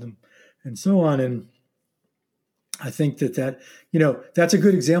evolved and so on. And I think that that's a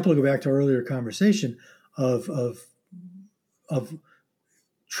good example, to go back to our earlier conversation, of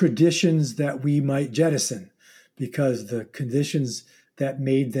traditions that we might jettison because the conditions that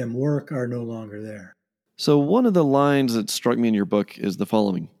made them work are no longer there. So one of the lines that struck me in your book is the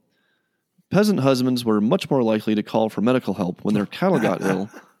following: peasant husbands were much more likely to call for medical help when their cattle got ill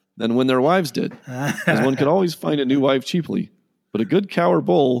than when their wives did, as one could always find a new wife cheaply, but a good cow or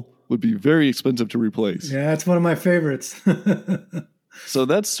bull would be very expensive to replace. Yeah, that's one of my favorites. So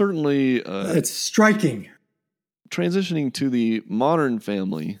that's certainly... it's striking. Transitioning to the modern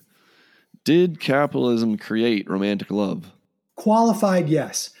family, did capitalism create romantic love? Qualified,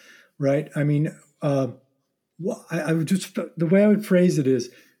 yes. Right? I mean, I would just, the way I would phrase it is,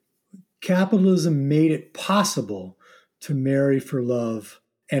 capitalism made it possible to marry for love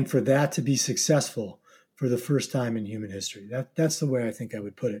and for that to be successful for the first time in human history. That's the way I think I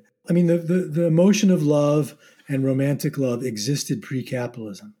would put it. I mean, the emotion of love and romantic love existed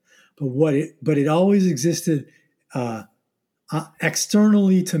pre-capitalism, but it always existed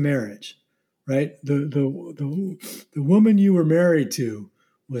externally to marriage, right? The woman you were married to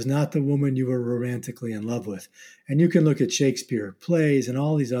was not the woman you were romantically in love with. And you can look at Shakespeare plays and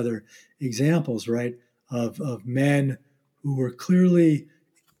all these other examples, right, of men who were clearly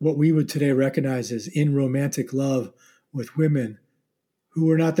what we would today recognize as in romantic love with women who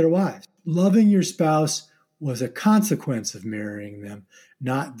were not their wives. Loving your spouse was a consequence of marrying them,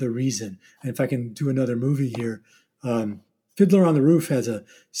 not the reason. And if I can do another movie here, Fiddler on the Roof has a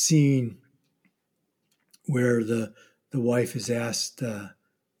scene where the wife is asked, do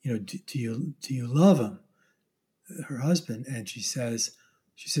you love him, her husband? And she says,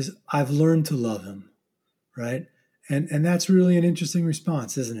 I've learned to love him, right? And that's really an interesting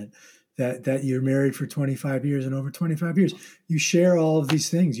response, isn't it? That you're married for 25 years, and over 25 years, you share all of these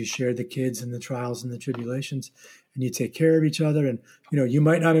things. You share the kids and the trials and the tribulations, and you take care of each other. And, you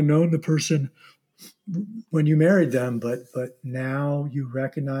might not have known the person when you married them, but now you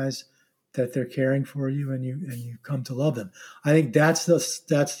recognize that they're caring for you, and you come to love them. I think that's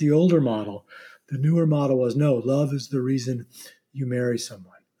the older model. The newer model was, no, love is the reason you marry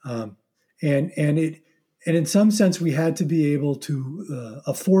someone. And in some sense, we had to be able to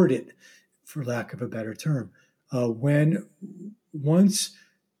afford it, for lack of a better term. Once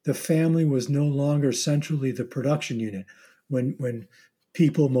the family was no longer centrally the production unit, when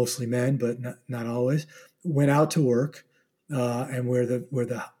people, mostly men, but not always, went out to work, and where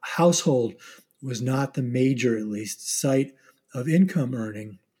the household was not the major, at least, site of income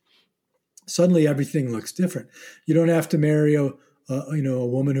earning, suddenly everything looks different. You don't have to marry a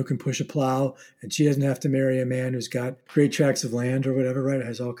woman who can push a plow, and she doesn't have to marry a man who's got great tracts of land or whatever, right? It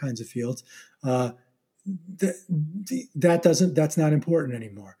has all kinds of fields. That's not important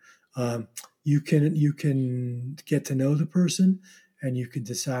anymore. You can get to know the person, and you can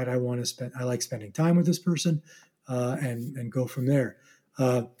decide, I like spending time with this person, and go from there.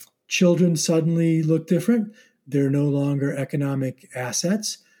 Children suddenly look different. They're no longer economic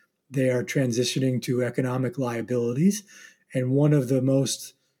assets. They are transitioning to economic liabilities. And one of the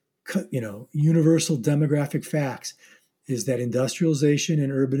most, universal demographic facts is that industrialization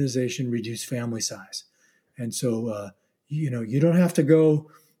and urbanization reduce family size. And so, you don't have to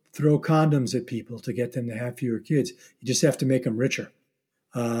go throw condoms at people to get them to have fewer kids. You just have to make them richer.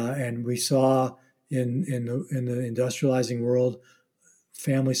 And we saw in the industrializing world,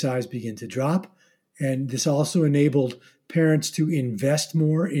 family size begin to drop. And this also enabled parents to invest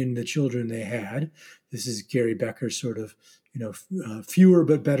more in the children they had. This is Gary Becker's sort of, fewer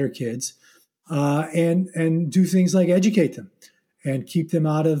but better kids, and do things like educate them and keep them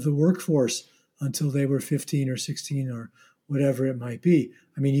out of the workforce until they were 15 or 16 or whatever it might be.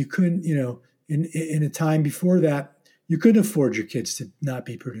 I mean, you couldn't, in a time before that, you couldn't afford your kids to not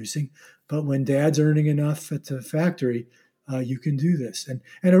be producing. But when dad's earning enough at the factory, you can do this. And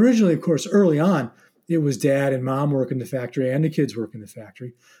originally, of course, early on, it was dad and mom working the factory and the kids working the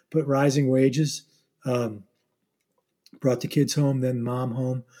factory. But rising wages brought the kids home, then mom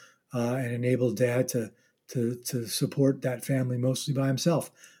home, and enabled dad to support that family mostly by himself.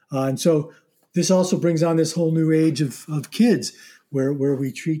 And so this also brings on this whole new age of kids, where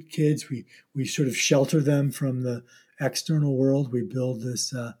we treat kids, we sort of shelter them from the external world. We build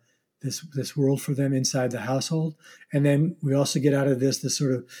this world for them inside the household, and then we also get out of this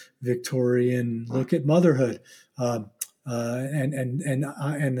sort of Victorian look at motherhood, and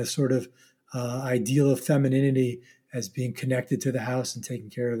the sort of ideal of femininity as being connected to the house and taking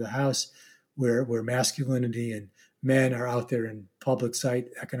care of the house, where masculinity and men are out there in public sight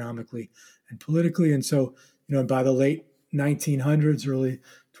economically and politically. And so, by the late 1900s, early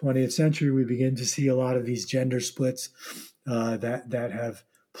 20th century, we begin to see a lot of these gender splits that have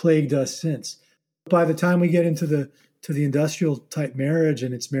plagued us since. By the time we get into the industrial type marriage,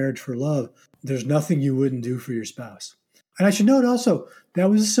 and it's marriage for love, there's nothing you wouldn't do for your spouse. And I should note also that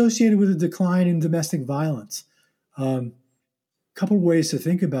was associated with a decline in domestic violence. A couple of ways to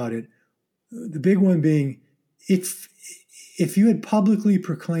think about it. The big one being, if you had publicly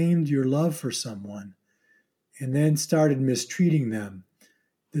proclaimed your love for someone and then started mistreating them,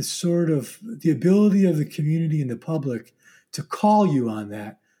 the ability of the community and the public to call you on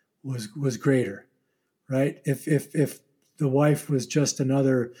that was greater, right? If the wife was just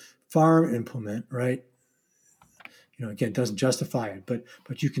another farm implement, right? Again, it doesn't justify it,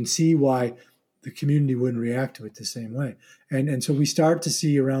 but you can see why the community wouldn't react to it the same way. And so we start to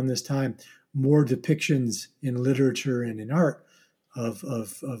see around this time more depictions in literature and in art of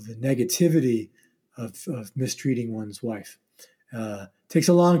the negativity of mistreating one's wife. Takes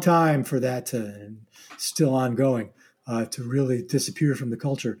a long time for that to, and still ongoing, to really disappear from the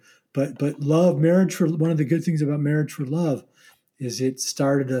culture. But marriage for one of the good things about Marriage for Love is it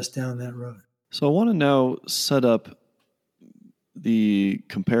started us down that road. So I want to now set up the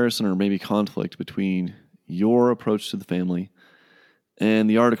comparison or maybe conflict between your approach to the family and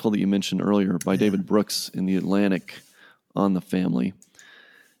the article that you mentioned earlier by David Brooks in The Atlantic on the family.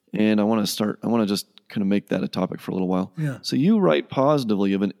 And I want to just kind of make that a topic for a little while. Yeah. So you write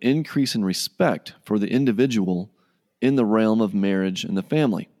positively of an increase in respect for the individual in the realm of marriage and the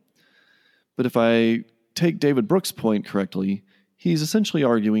family. But if I take David Brooks' point correctly, he's essentially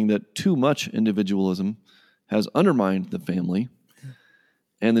arguing that too much individualism has undermined the family,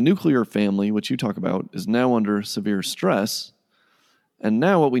 and the nuclear family, which you talk about, is now under severe stress. And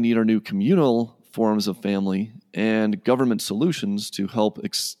now what we need are new communal forms of family and government solutions to help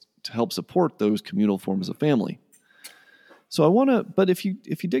support those communal forms of family. So but if you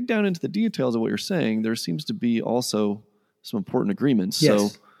dig down into the details of what you're saying, there seems to be also some important agreements.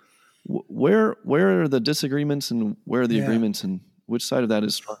 Yes. So where are the disagreements and where are the agreements, and which side of that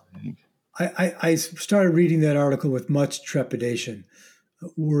is strong, I think? I started reading that article with much trepidation,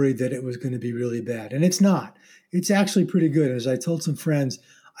 worried that it was going to be really bad. And it's not. It's actually pretty good. As I told some friends,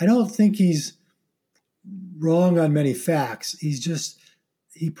 I don't think he's wrong on many facts.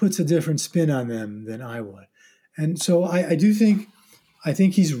 He puts a different spin on them than I would. And so I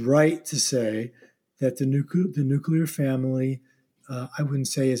think he's right to say that the nuclear family, I wouldn't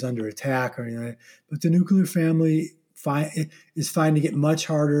say is under attack or anything, but the nuclear family is finding it much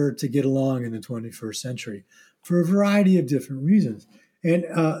harder to get along in the 21st century for a variety of different reasons. And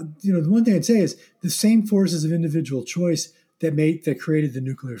the one thing I'd say is the same forces of individual choice that created the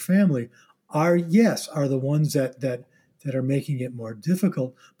nuclear family are the ones that are making it more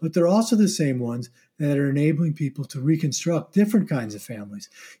difficult, but they're also the same ones that are enabling people to reconstruct different kinds of families.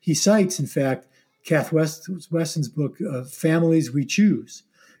 He cites, in fact, Kath Weston's book, Families We Choose.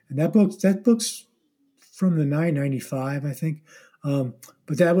 And that book's from the 1995, I think.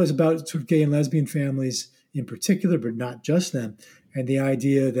 But that was about sort of gay and lesbian families in particular, but not just them. And the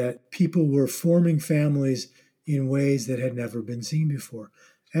idea that people were forming families in ways that had never been seen before.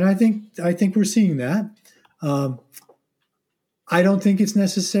 And I think we're seeing that. I don't think it's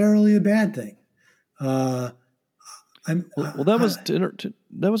necessarily a bad thing. That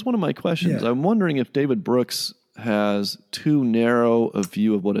was one of my questions. Yeah. I'm wondering if David Brooks has too narrow a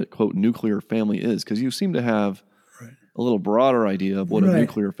view of what a, quote, nuclear family is, because you seem to have a little broader idea of what a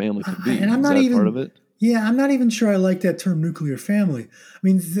nuclear family could be. And I'm not is that even part of it? Yeah, I'm not even sure I like that term, nuclear family. I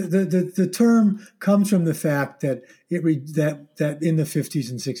mean, the term comes from the fact that that in the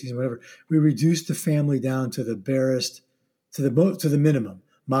 50s and 60s and whatever, we reduced the family down to the barest, to the minimum,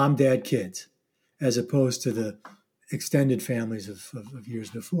 mom, dad, kids, as opposed to the extended families of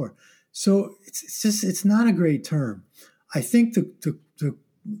years before. So it's not a great term. I think the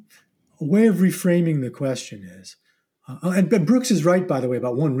way of reframing the question is, and Brooks is right, by the way,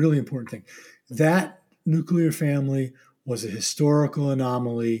 about one really important thing. That nuclear family was a historical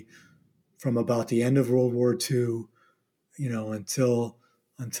anomaly from about the end of World War II,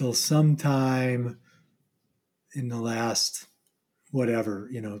 until sometime in the last,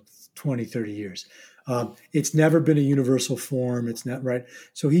 20, 30 years. It's never been a universal form. It's not right.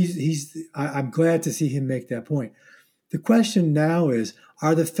 So I'm glad to see him make that point. The question now is,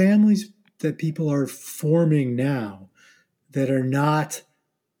 are the families that people are forming now that are not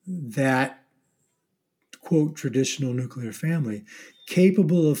that, quote, traditional nuclear family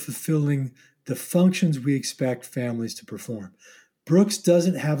capable of fulfilling the functions we expect families to perform? Brooks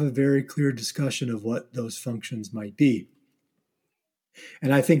doesn't have a very clear discussion of what those functions might be.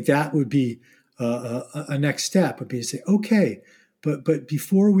 And I think that would be a next step, would be to say, okay, but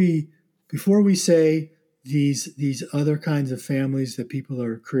before we say these other kinds of families that people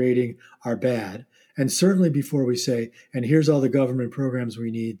are creating are bad, and certainly before we say, and here's all the government programs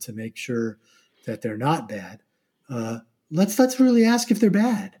we need to make sure that they're not bad, let's really ask if they're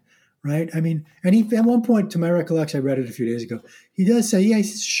bad, right? I mean, and he, at one point, to my recollection, I read it a few days ago, he does say, yeah, he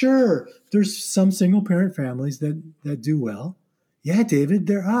says, sure, there's some single parent families that do well. Yeah, David,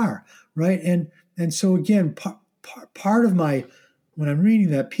 there are, right? And so again, part of my, when I'm reading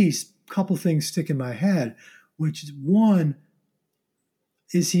that piece, a couple things stick in my head, which is one,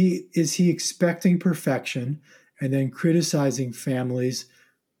 is he expecting perfection and then criticizing families,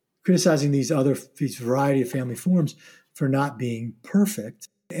 criticizing these variety of family forms for not being perfect?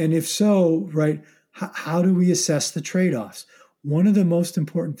 And if so, right, how do we assess the trade-offs? One of the most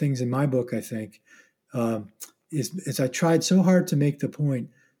important things in my book, I think, is I tried so hard to make the point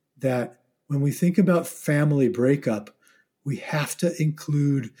that when we think about family breakup, we have to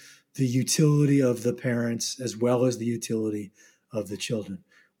include the utility of the parents as well as the utility of the children.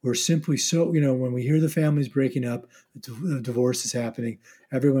 We're simply so, when we hear the families breaking up, the divorce is happening,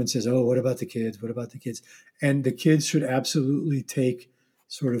 everyone says, oh, what about the kids? What about the kids? And the kids should absolutely take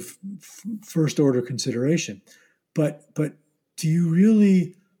sort of first order consideration. But do you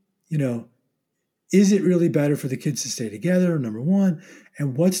really, is it really better for the kids to stay together, number one?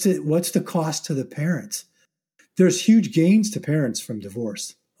 And what's the cost to the parents? There's huge gains to parents from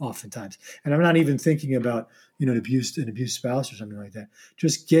divorce oftentimes. And I'm not even thinking about, an abused spouse or something like that.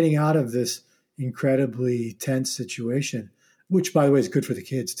 Just getting out of this incredibly tense situation, which by the way is good for the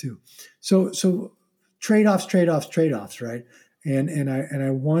kids too. So trade-offs, right? And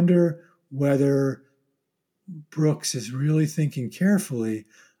I wonder whether Brooks is really thinking carefully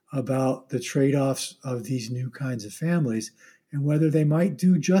about the trade-offs of these new kinds of families and whether they might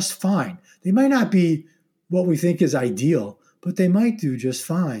do just fine. They might not be what we think is ideal, but they might do just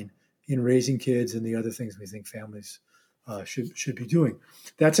fine in raising kids and the other things we think families should be doing.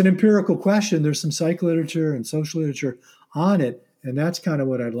 That's an empirical question. There's some psych literature and social literature on it, and that's kind of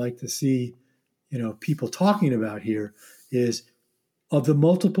what I'd like to see, people talking about here is of the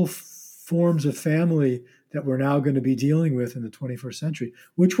multiple forms of family that we're now going to be dealing with in the 21st century,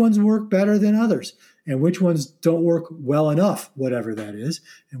 which ones work better than others and which ones don't work well enough, whatever that is,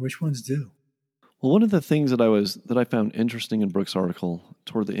 and which ones do. Well, one of the things that I found interesting in Brooks' article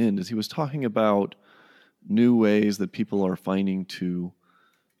toward the end is he was talking about new ways that people are finding to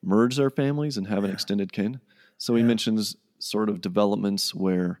merge their families and have an extended kin. So he mentions sort of developments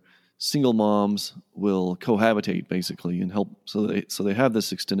where single moms will cohabitate basically and help so they have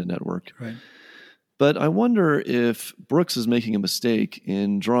this extended network. Right. But I wonder if Brooks is making a mistake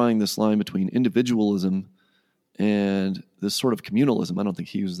in drawing this line between individualism and this sort of communalism. I don't think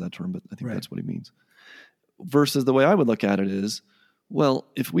he uses that term, but I think that's what he means. Versus the way I would look at it is, well,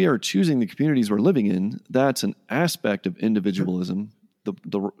 if we are choosing the communities we're living in, that's an aspect of individualism,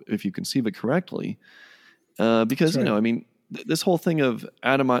 if you conceive it correctly. Because, this whole thing of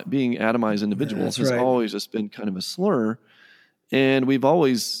being atomized individuals has always just been kind of a slur. And we've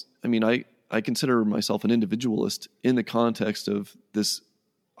always, I consider myself an individualist in the context of this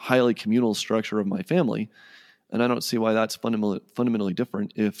highly communal structure of my family. And I don't see why that's fundamentally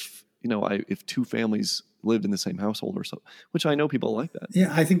different if two families lived in the same household or so, which I know people like that. Yeah,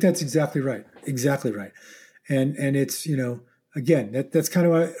 I think that's exactly right. Exactly right. And it's, again, that's kind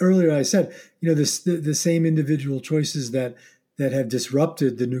of what earlier I said, the same individual choices that have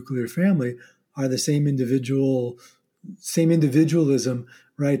disrupted the nuclear family are the same individualism,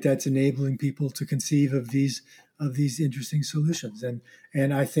 right? That's enabling people to conceive of these interesting solutions. And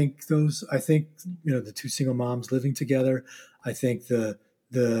I think the two single moms living together, I think the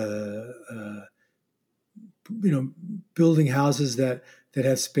building houses that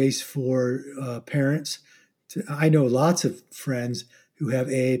have space for parents. I know lots of friends who have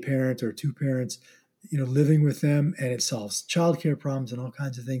a parent or two parents, living with them, and it solves childcare problems and all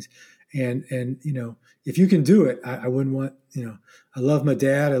kinds of things. And if you can do it, I wouldn't want, I love my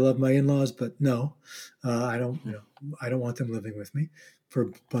dad, I love my in-laws, but no, I don't want them living with me for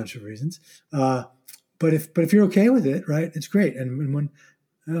a bunch of reasons. But if you're okay with it, right, it's great.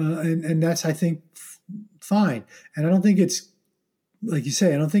 And that's, I think, fine. And I don't think it's, like you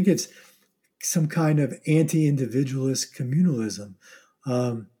say, I don't think it's some kind of anti-individualist communalism.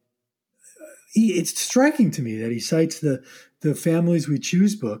 It's striking to me that he cites the Families We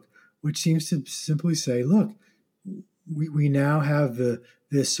Choose book, which seems to simply say, look, we now have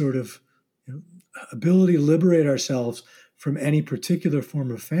this sort of ability to liberate ourselves from any particular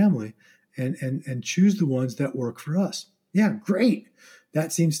form of family and choose the ones that work for us. Yeah, great.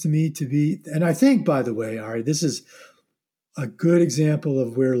 That seems to me to be, and I think, by the way, Ari, this is a good example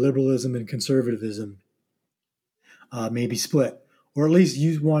of where liberalism and conservatism may be split, or at least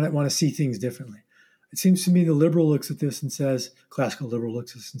you want to see things differently. It seems to me the liberal looks at this and says, classical liberal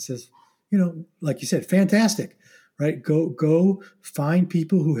looks at this and says, like you said, fantastic, right? Go find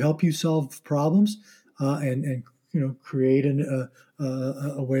people who help you solve problems and create a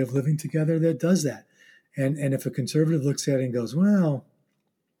way of living together that does that. And if a conservative looks at it and goes, well,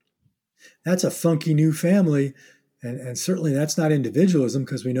 that's a funky new family, and certainly that's not individualism,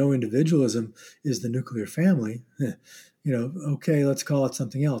 because we know individualism is the nuclear family. Okay, let's call it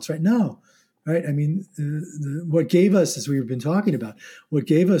something else, right? No, right? I mean, what gave us, as we've been talking about, what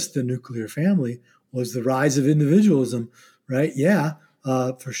gave us the nuclear family was the rise of individualism, right? Yeah,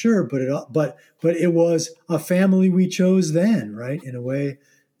 for sure. But it was a family we chose then, right? In a way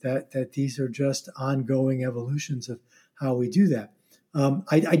that these are just ongoing evolutions of how we do that.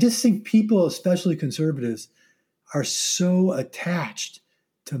 I just think people, especially conservatives, are so attached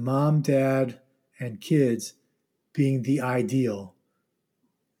to mom, dad, and kids being the ideal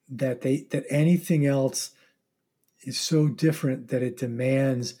that anything else is so different that it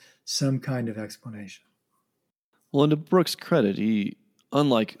demands some kind of explanation. Well, and to Brooks' credit, he,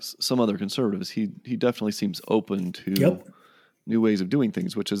 unlike some other conservatives, he definitely seems open to new ways of doing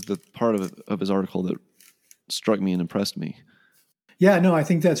things, which is the part of his article that struck me and impressed me. Yeah, no, I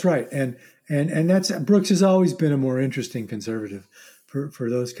think that's right, and that's Brooks has always been a more interesting conservative for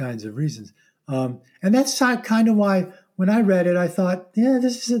those kinds of reasons, and that's kind of why when I read it, I thought, yeah,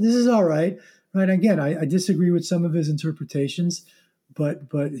 this is all right. Right? Again, I disagree with some of his interpretations,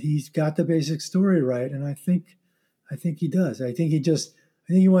 but he's got the basic story right, and I think he does. I think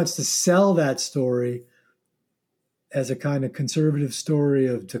he wants to sell that story as a kind of conservative story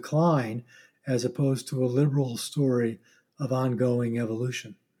of decline, as opposed to a liberal story of ongoing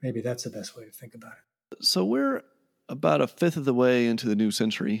evolution. Maybe that's the best way to think about it. So we're about a fifth of the way into the new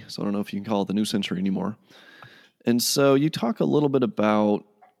century. So I don't know if you can call it the new century anymore. And so you talk a little bit about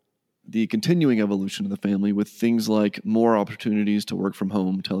the continuing evolution of the family with things like more opportunities to work from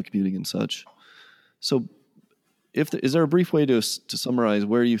home, telecommuting, and such. So is there a brief way to summarize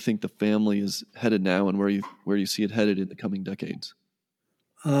where you think the family is headed now and where you see it headed in the coming decades,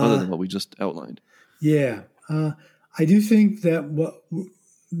 other than what we just outlined? Yeah. I do think that what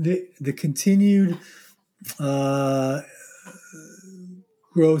the continued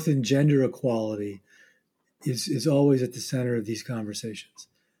growth in gender equality is always at the center of these conversations.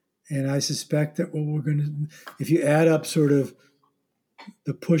 And I suspect that what we're going to, if you add up sort of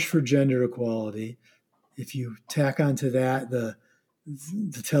the push for gender equality, if you tack onto that the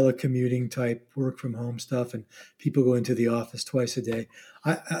telecommuting type work from home stuff and people go into the office twice a day,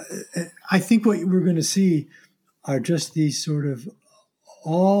 I think what we're going to see are just these sort of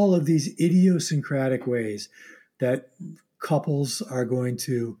all of these idiosyncratic ways that couples are going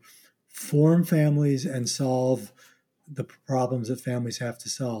to form families and solve the problems that families have to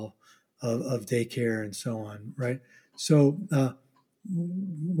solve of daycare and so on, right? So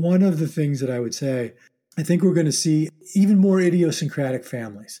one of the things that I would say, I think we're going to see even more idiosyncratic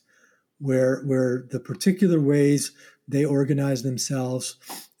families where the particular ways they organize themselves.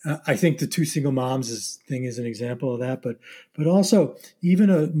 I think the two single moms thing is an example of that, but also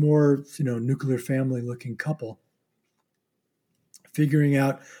even a more nuclear family looking couple figuring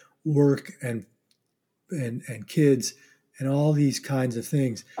out work and kids and all these kinds of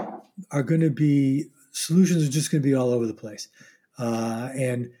things are going to be solutions are just going to be all over the place,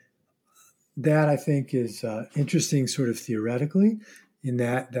 and that I think is interesting, sort of theoretically, in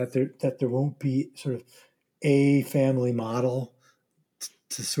that there won't be sort of a family model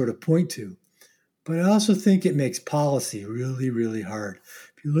to sort of point to. But I also think it makes policy really, really hard.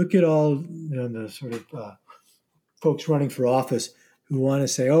 If you look at all the sort of folks running for office who want to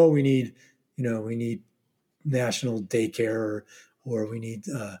say, oh, we need national daycare or we need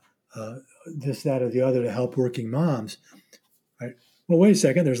this, that, or the other to help working moms, right? Well, wait a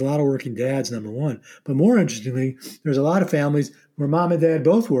second. There's a lot of working dads, number one. But more interestingly, there's a lot of families where mom and dad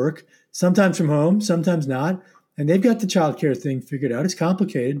both work, sometimes from home, sometimes not. And they've got the child care thing figured out. It's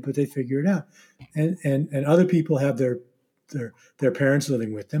complicated, but they figure it out. And other people have their parents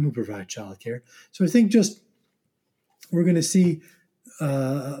living with them who provide child care. So I think just we're going to see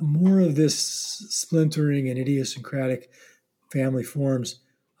more of this splintering and idiosyncratic family forms,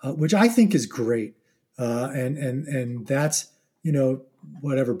 which I think is great. And that's,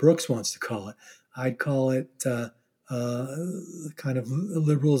 whatever Brooks wants to call it. I'd call it kind of a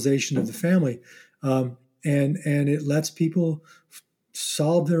liberalization of the family. And it lets people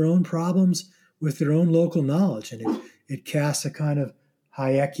solve their own problems with their own local knowledge. And it casts a kind of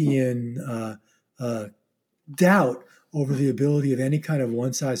Hayekian doubt over the ability of any kind of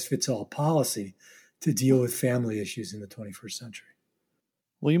one-size-fits-all policy to deal with family issues in the 21st century.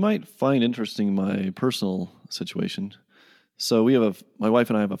 Well, you might find interesting my personal situation. So my wife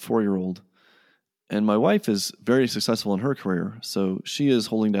and I have a 4-year-old, and my wife is very successful in her career. So she is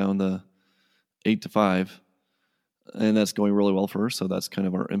holding down the 8 to 5, and that's going really well for her. So that's kind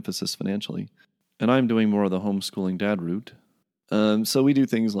of our emphasis financially. And I'm doing more of the homeschooling dad route. So we do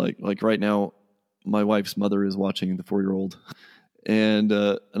things like right now, my wife's mother is watching the 4-year-old, and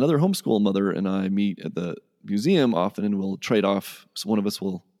another homeschool mother and I meet at the museum often, and we'll trade off. So one of us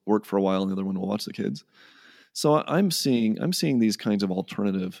will work for a while, and the other one will watch the kids. So I'm seeing these kinds of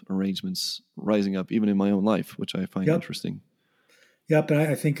alternative arrangements rising up, even in my own life, which I find interesting. Yep, and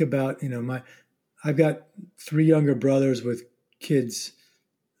I think about I've got 3 younger brothers with kids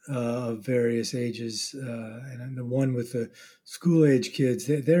of various ages, and the one with the school age kids,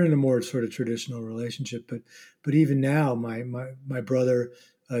 they're in a more sort of traditional relationship. But even now, my brother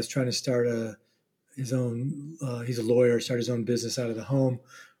is trying to start his own. He's a lawyer, start his own business out of the home,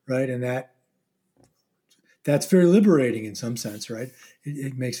 right? And that's very liberating in some sense, right?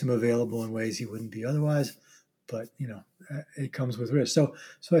 It makes him available in ways he wouldn't be otherwise. But it comes with risk. So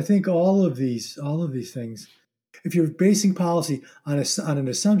I think all of these things. If you're basing policy on an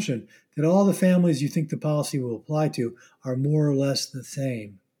assumption that all the families you think the policy will apply to are more or less the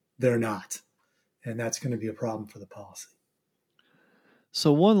same, they're not. And that's going to be a problem for the policy.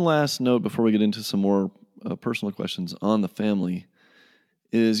 So one last note before we get into some more personal questions on the family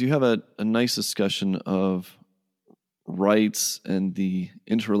is you have a nice discussion of rights and the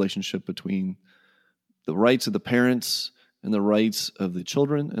interrelationship between the rights of the parents and the rights of the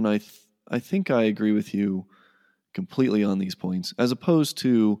children. And I think I agree with you completely on these points, as opposed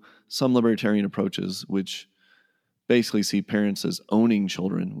to some libertarian approaches, which basically see parents as owning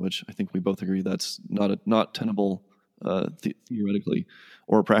children, which I think we both agree that's not tenable theoretically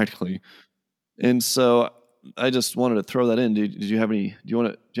or practically. And so I just wanted to throw that in. Do you have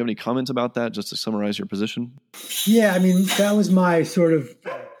any comments about that, just to summarize your position? Yeah, I mean, that was my sort of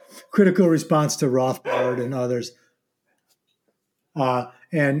critical response to Rothbard and others.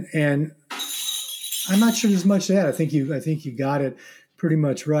 And I'm not sure there's much to add. I think you got it pretty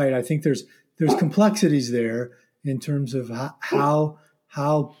much right. I think there's complexities there in terms of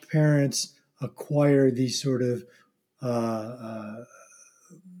how parents acquire these sort of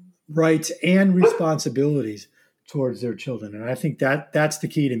rights and responsibilities towards their children. And I think that's the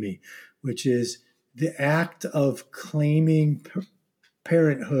key to me, which is the act of claiming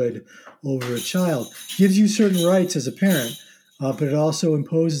parenthood over a child gives you certain rights as a parent, but it also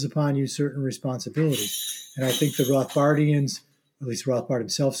imposes upon you certain responsibilities. And I think the Rothbardians, at least Rothbard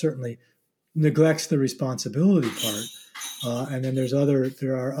himself certainly, neglects the responsibility part. And then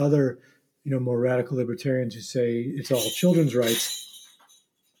there are other, more radical libertarians who say it's all children's rights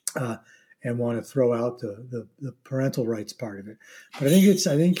and want to throw out the parental rights part of it. But I think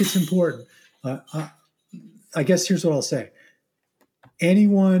it's important. I guess here's what I'll say.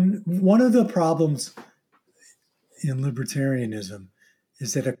 One of the problems in libertarianism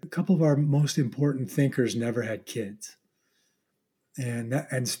is that a couple of our most important thinkers never had kids, and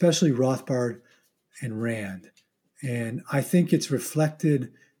especially Rothbard and Rand. And I think it's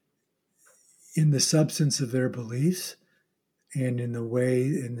reflected in the substance of their beliefs and in the way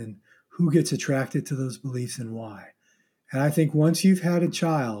and then who gets attracted to those beliefs and why. And I think once you've had a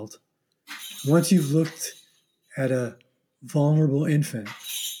child, once you've looked at a vulnerable infant,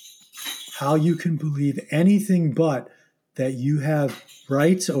 how you can believe anything but that you have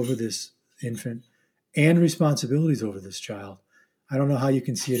rights over this infant and responsibilities over this child. I don't know how you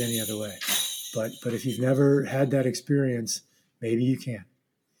can see it any other way. But if you've never had that experience, maybe you can.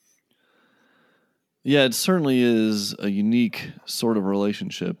 Yeah, it certainly is a unique sort of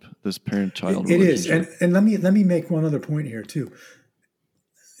relationship, this parent-child relationship. It is. And let me make one other point here too.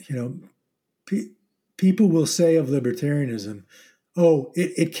 People will say of libertarianism, oh,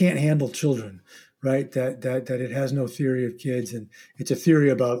 it can't handle children, right? That it has no theory of kids, and it's a theory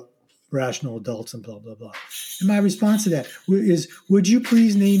about rational adults and blah, blah, blah. And my response to that is, would you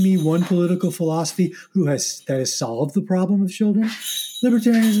please name me one political philosophy that has solved the problem of children?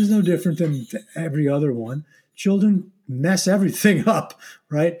 Libertarianism is no different than every other one. Children mess everything up,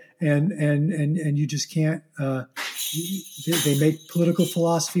 right? And you just can't, they make political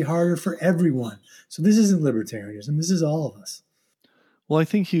philosophy harder for everyone. So this isn't libertarianism. This is all of us. Well, I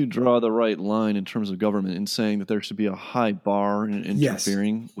think you draw the right line in terms of government in saying that there should be a high bar in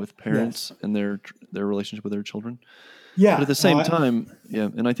interfering with parents and their relationship with their children. Yeah. But at the same time,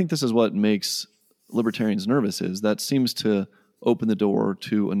 and I think this is what makes libertarians nervous, is that seems to open the door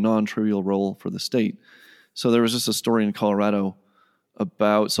to a non-trivial role for the state. So there was just a story in Colorado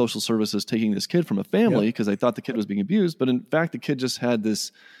about social services taking this kid from a family because they thought the kid was being abused, but in fact the kid just had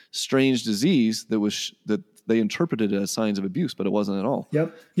this strange disease that they interpreted as signs of abuse, but it wasn't at all.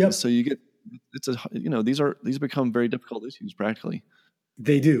 Yep. And so you get these become very difficult issues practically.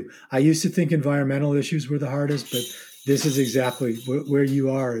 They do. I used to think environmental issues were the hardest, but this is exactly where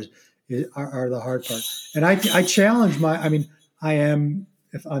you are the hard part. And I challenge I am,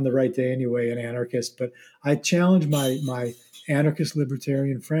 if on the right day anyway, an anarchist, but I challenge my anarchist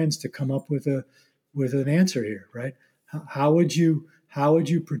libertarian friends to come up with an answer here, right? How would you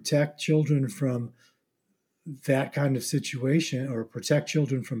protect children from that kind of situation, or protect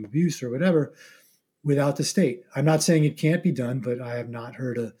children from abuse or whatever, without the state? I'm not saying it can't be done, but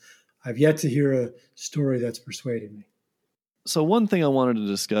I've yet to hear a story that's persuaded me. So one thing I wanted to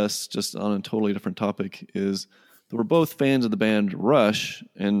discuss, just on a totally different topic, is that we're both fans of the band Rush,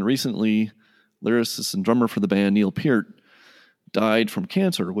 and recently lyricist and drummer for the band Neil Peart died from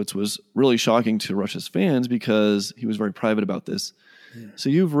cancer, which was really shocking to Rush's fans because he was very private about this. Yeah. So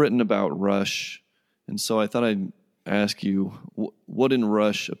you've written about Rush, and so I thought I'd ask you, what in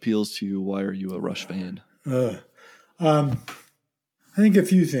Rush appeals to you? Why are you a Rush fan? I think a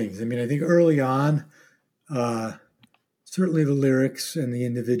few things. I mean, I think early on, certainly the lyrics and the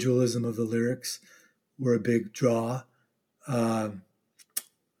individualism of the lyrics were a big draw. A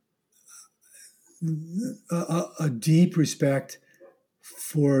deep respect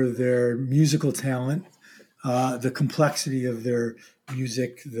for their musical talent, the complexity of their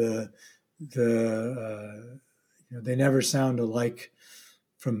music, they never sound alike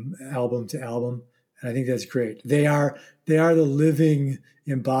from album to album, and I think that's great. They are the living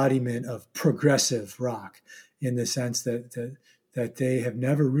embodiment of progressive rock, in the sense that they have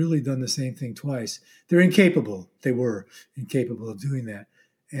never really done the same thing twice. They were incapable of doing that.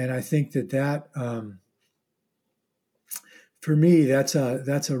 And I think that for me, that's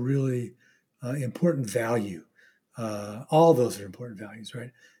a really important value. All those are important values,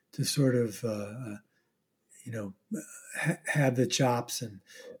 right? To sort of, have the chops and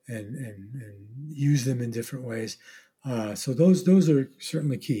use them in different ways. So those are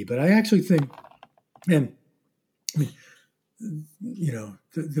certainly key. But I actually think, and I mean,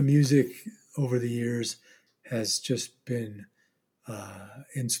 the music over the years has just been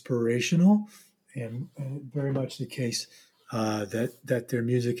inspirational, and very much the case that their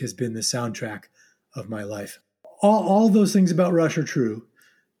music has been the soundtrack of my life. All those things about Rush are true,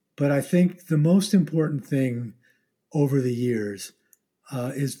 but I think the most important thing over the years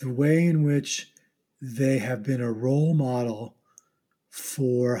is the way in which they have been a role model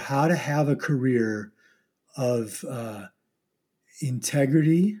for how to have a career of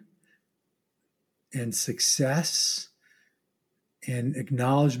integrity and success and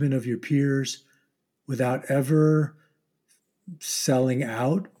acknowledgement of your peers without ever selling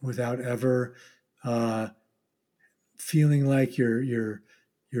out, without ever feeling like you're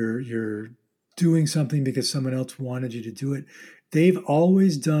doing something because someone else wanted you to do it. They've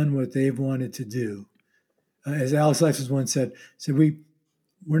always done what they've wanted to do. As Alex Lifeson once said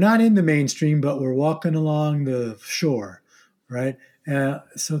we're not in the mainstream, but we're walking along the shore, right?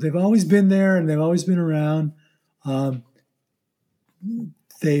 So they've always been there, and they've always been around.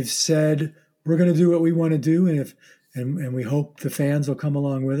 They've said, we're going to do what we want to do, and we hope the fans will come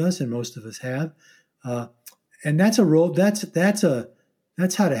along with us, and most of us have. And that's a role. That's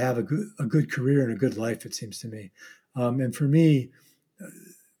how to have a good career and a good life, it seems to me. And for me,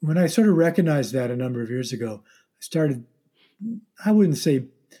 when I sort of recognized that a number of years ago, I started, I wouldn't say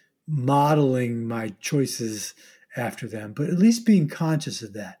modeling my choices after them, but at least being conscious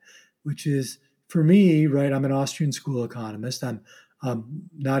of that, which is, for me, right, I'm an Austrian school economist. I'm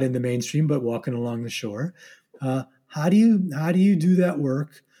not in the mainstream, but walking along the shore. How do you do that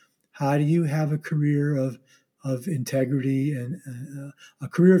work? How do you have a career of integrity and a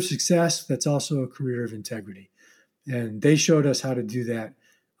career of success that's also a career of integrity? And they showed us how to do that.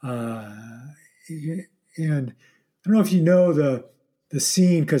 And I don't know if you know the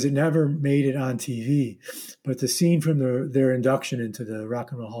scene, because it never made it on TV, but the scene from their induction into the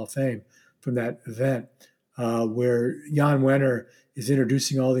Rock and Roll Hall of Fame from that event, where Jan Wenner is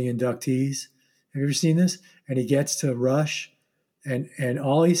introducing all the inductees. Have you ever seen this? And he gets to Rush, and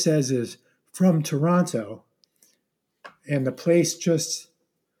all he says is, "From Toronto," and the place just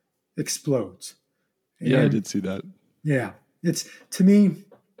explodes. Yeah, I did see that. Yeah, it's, to me,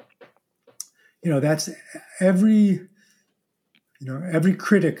 that's every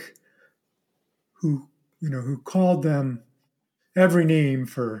critic who called them every name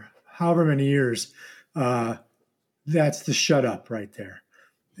for however many years, that's the shut up right there.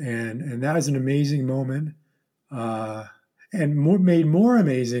 And that was an amazing moment, and made more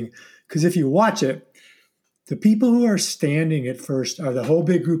amazing because if you watch it, the people who are standing at first are the whole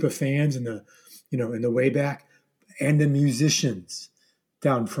big group of fans in the way back, and the musicians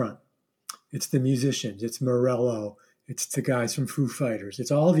down front. It's the musicians. It's Morello. It's the guys from Foo Fighters.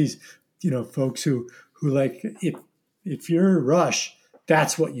 It's all these, folks who like, if you're Rush,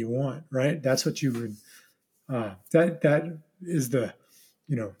 that's what you want, right? That's what you would. That is the,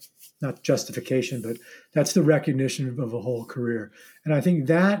 not justification, but that's the recognition of a whole career. And I think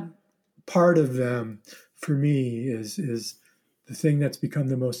that part of them, for me, is the thing that's become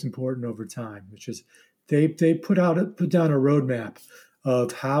the most important over time, which is they put down a roadmap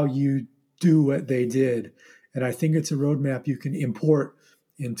of how you do what they did. And I think it's a roadmap you can import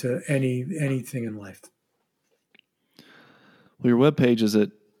into anything in life. Well, your webpage is at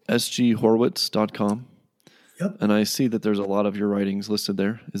sghorwitz.com. Yep. And I see that there's a lot of your writings listed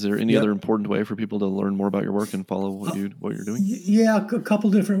there. Is there any other important way for people to learn more about your work and follow what you're doing? Yeah, a couple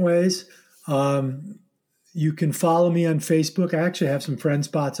different ways. You can follow me on Facebook. I actually have some friend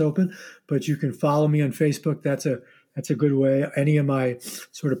spots open, but you can follow me on Facebook. That's a good way. Any of my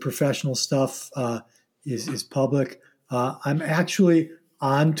sort of professional stuff is public. I'm actually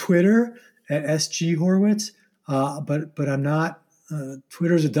on Twitter at sghorwitz, but I'm not.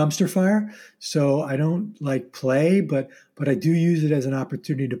 Twitter's a dumpster fire, so I don't play, but I do use it as an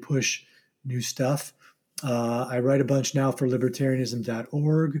opportunity to push new stuff. I write a bunch now for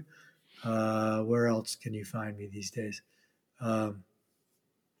libertarianism.org. Where else can you find me these days? And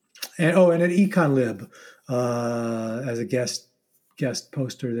at EconLib as a guest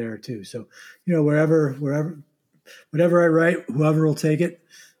poster there too. So whatever I write, whoever will take it.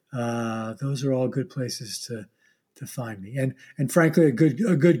 Those are all good places to find me, and frankly, a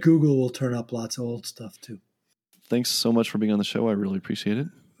good Google will turn up lots of old stuff too. Thanks so much for being on the show. I really appreciate it.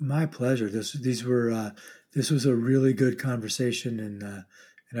 My pleasure. This was a really good conversation, and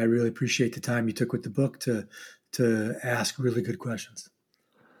I really appreciate the time you took with the book to ask really good questions.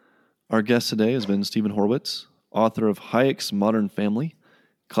 Our guest today has been Stephen Horwitz, author of Hayek's Modern Family,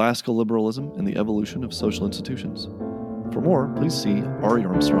 Classical Liberalism and the Evolution of Social Institutions. For more, please see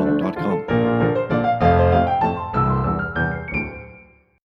ariarmstrong.com.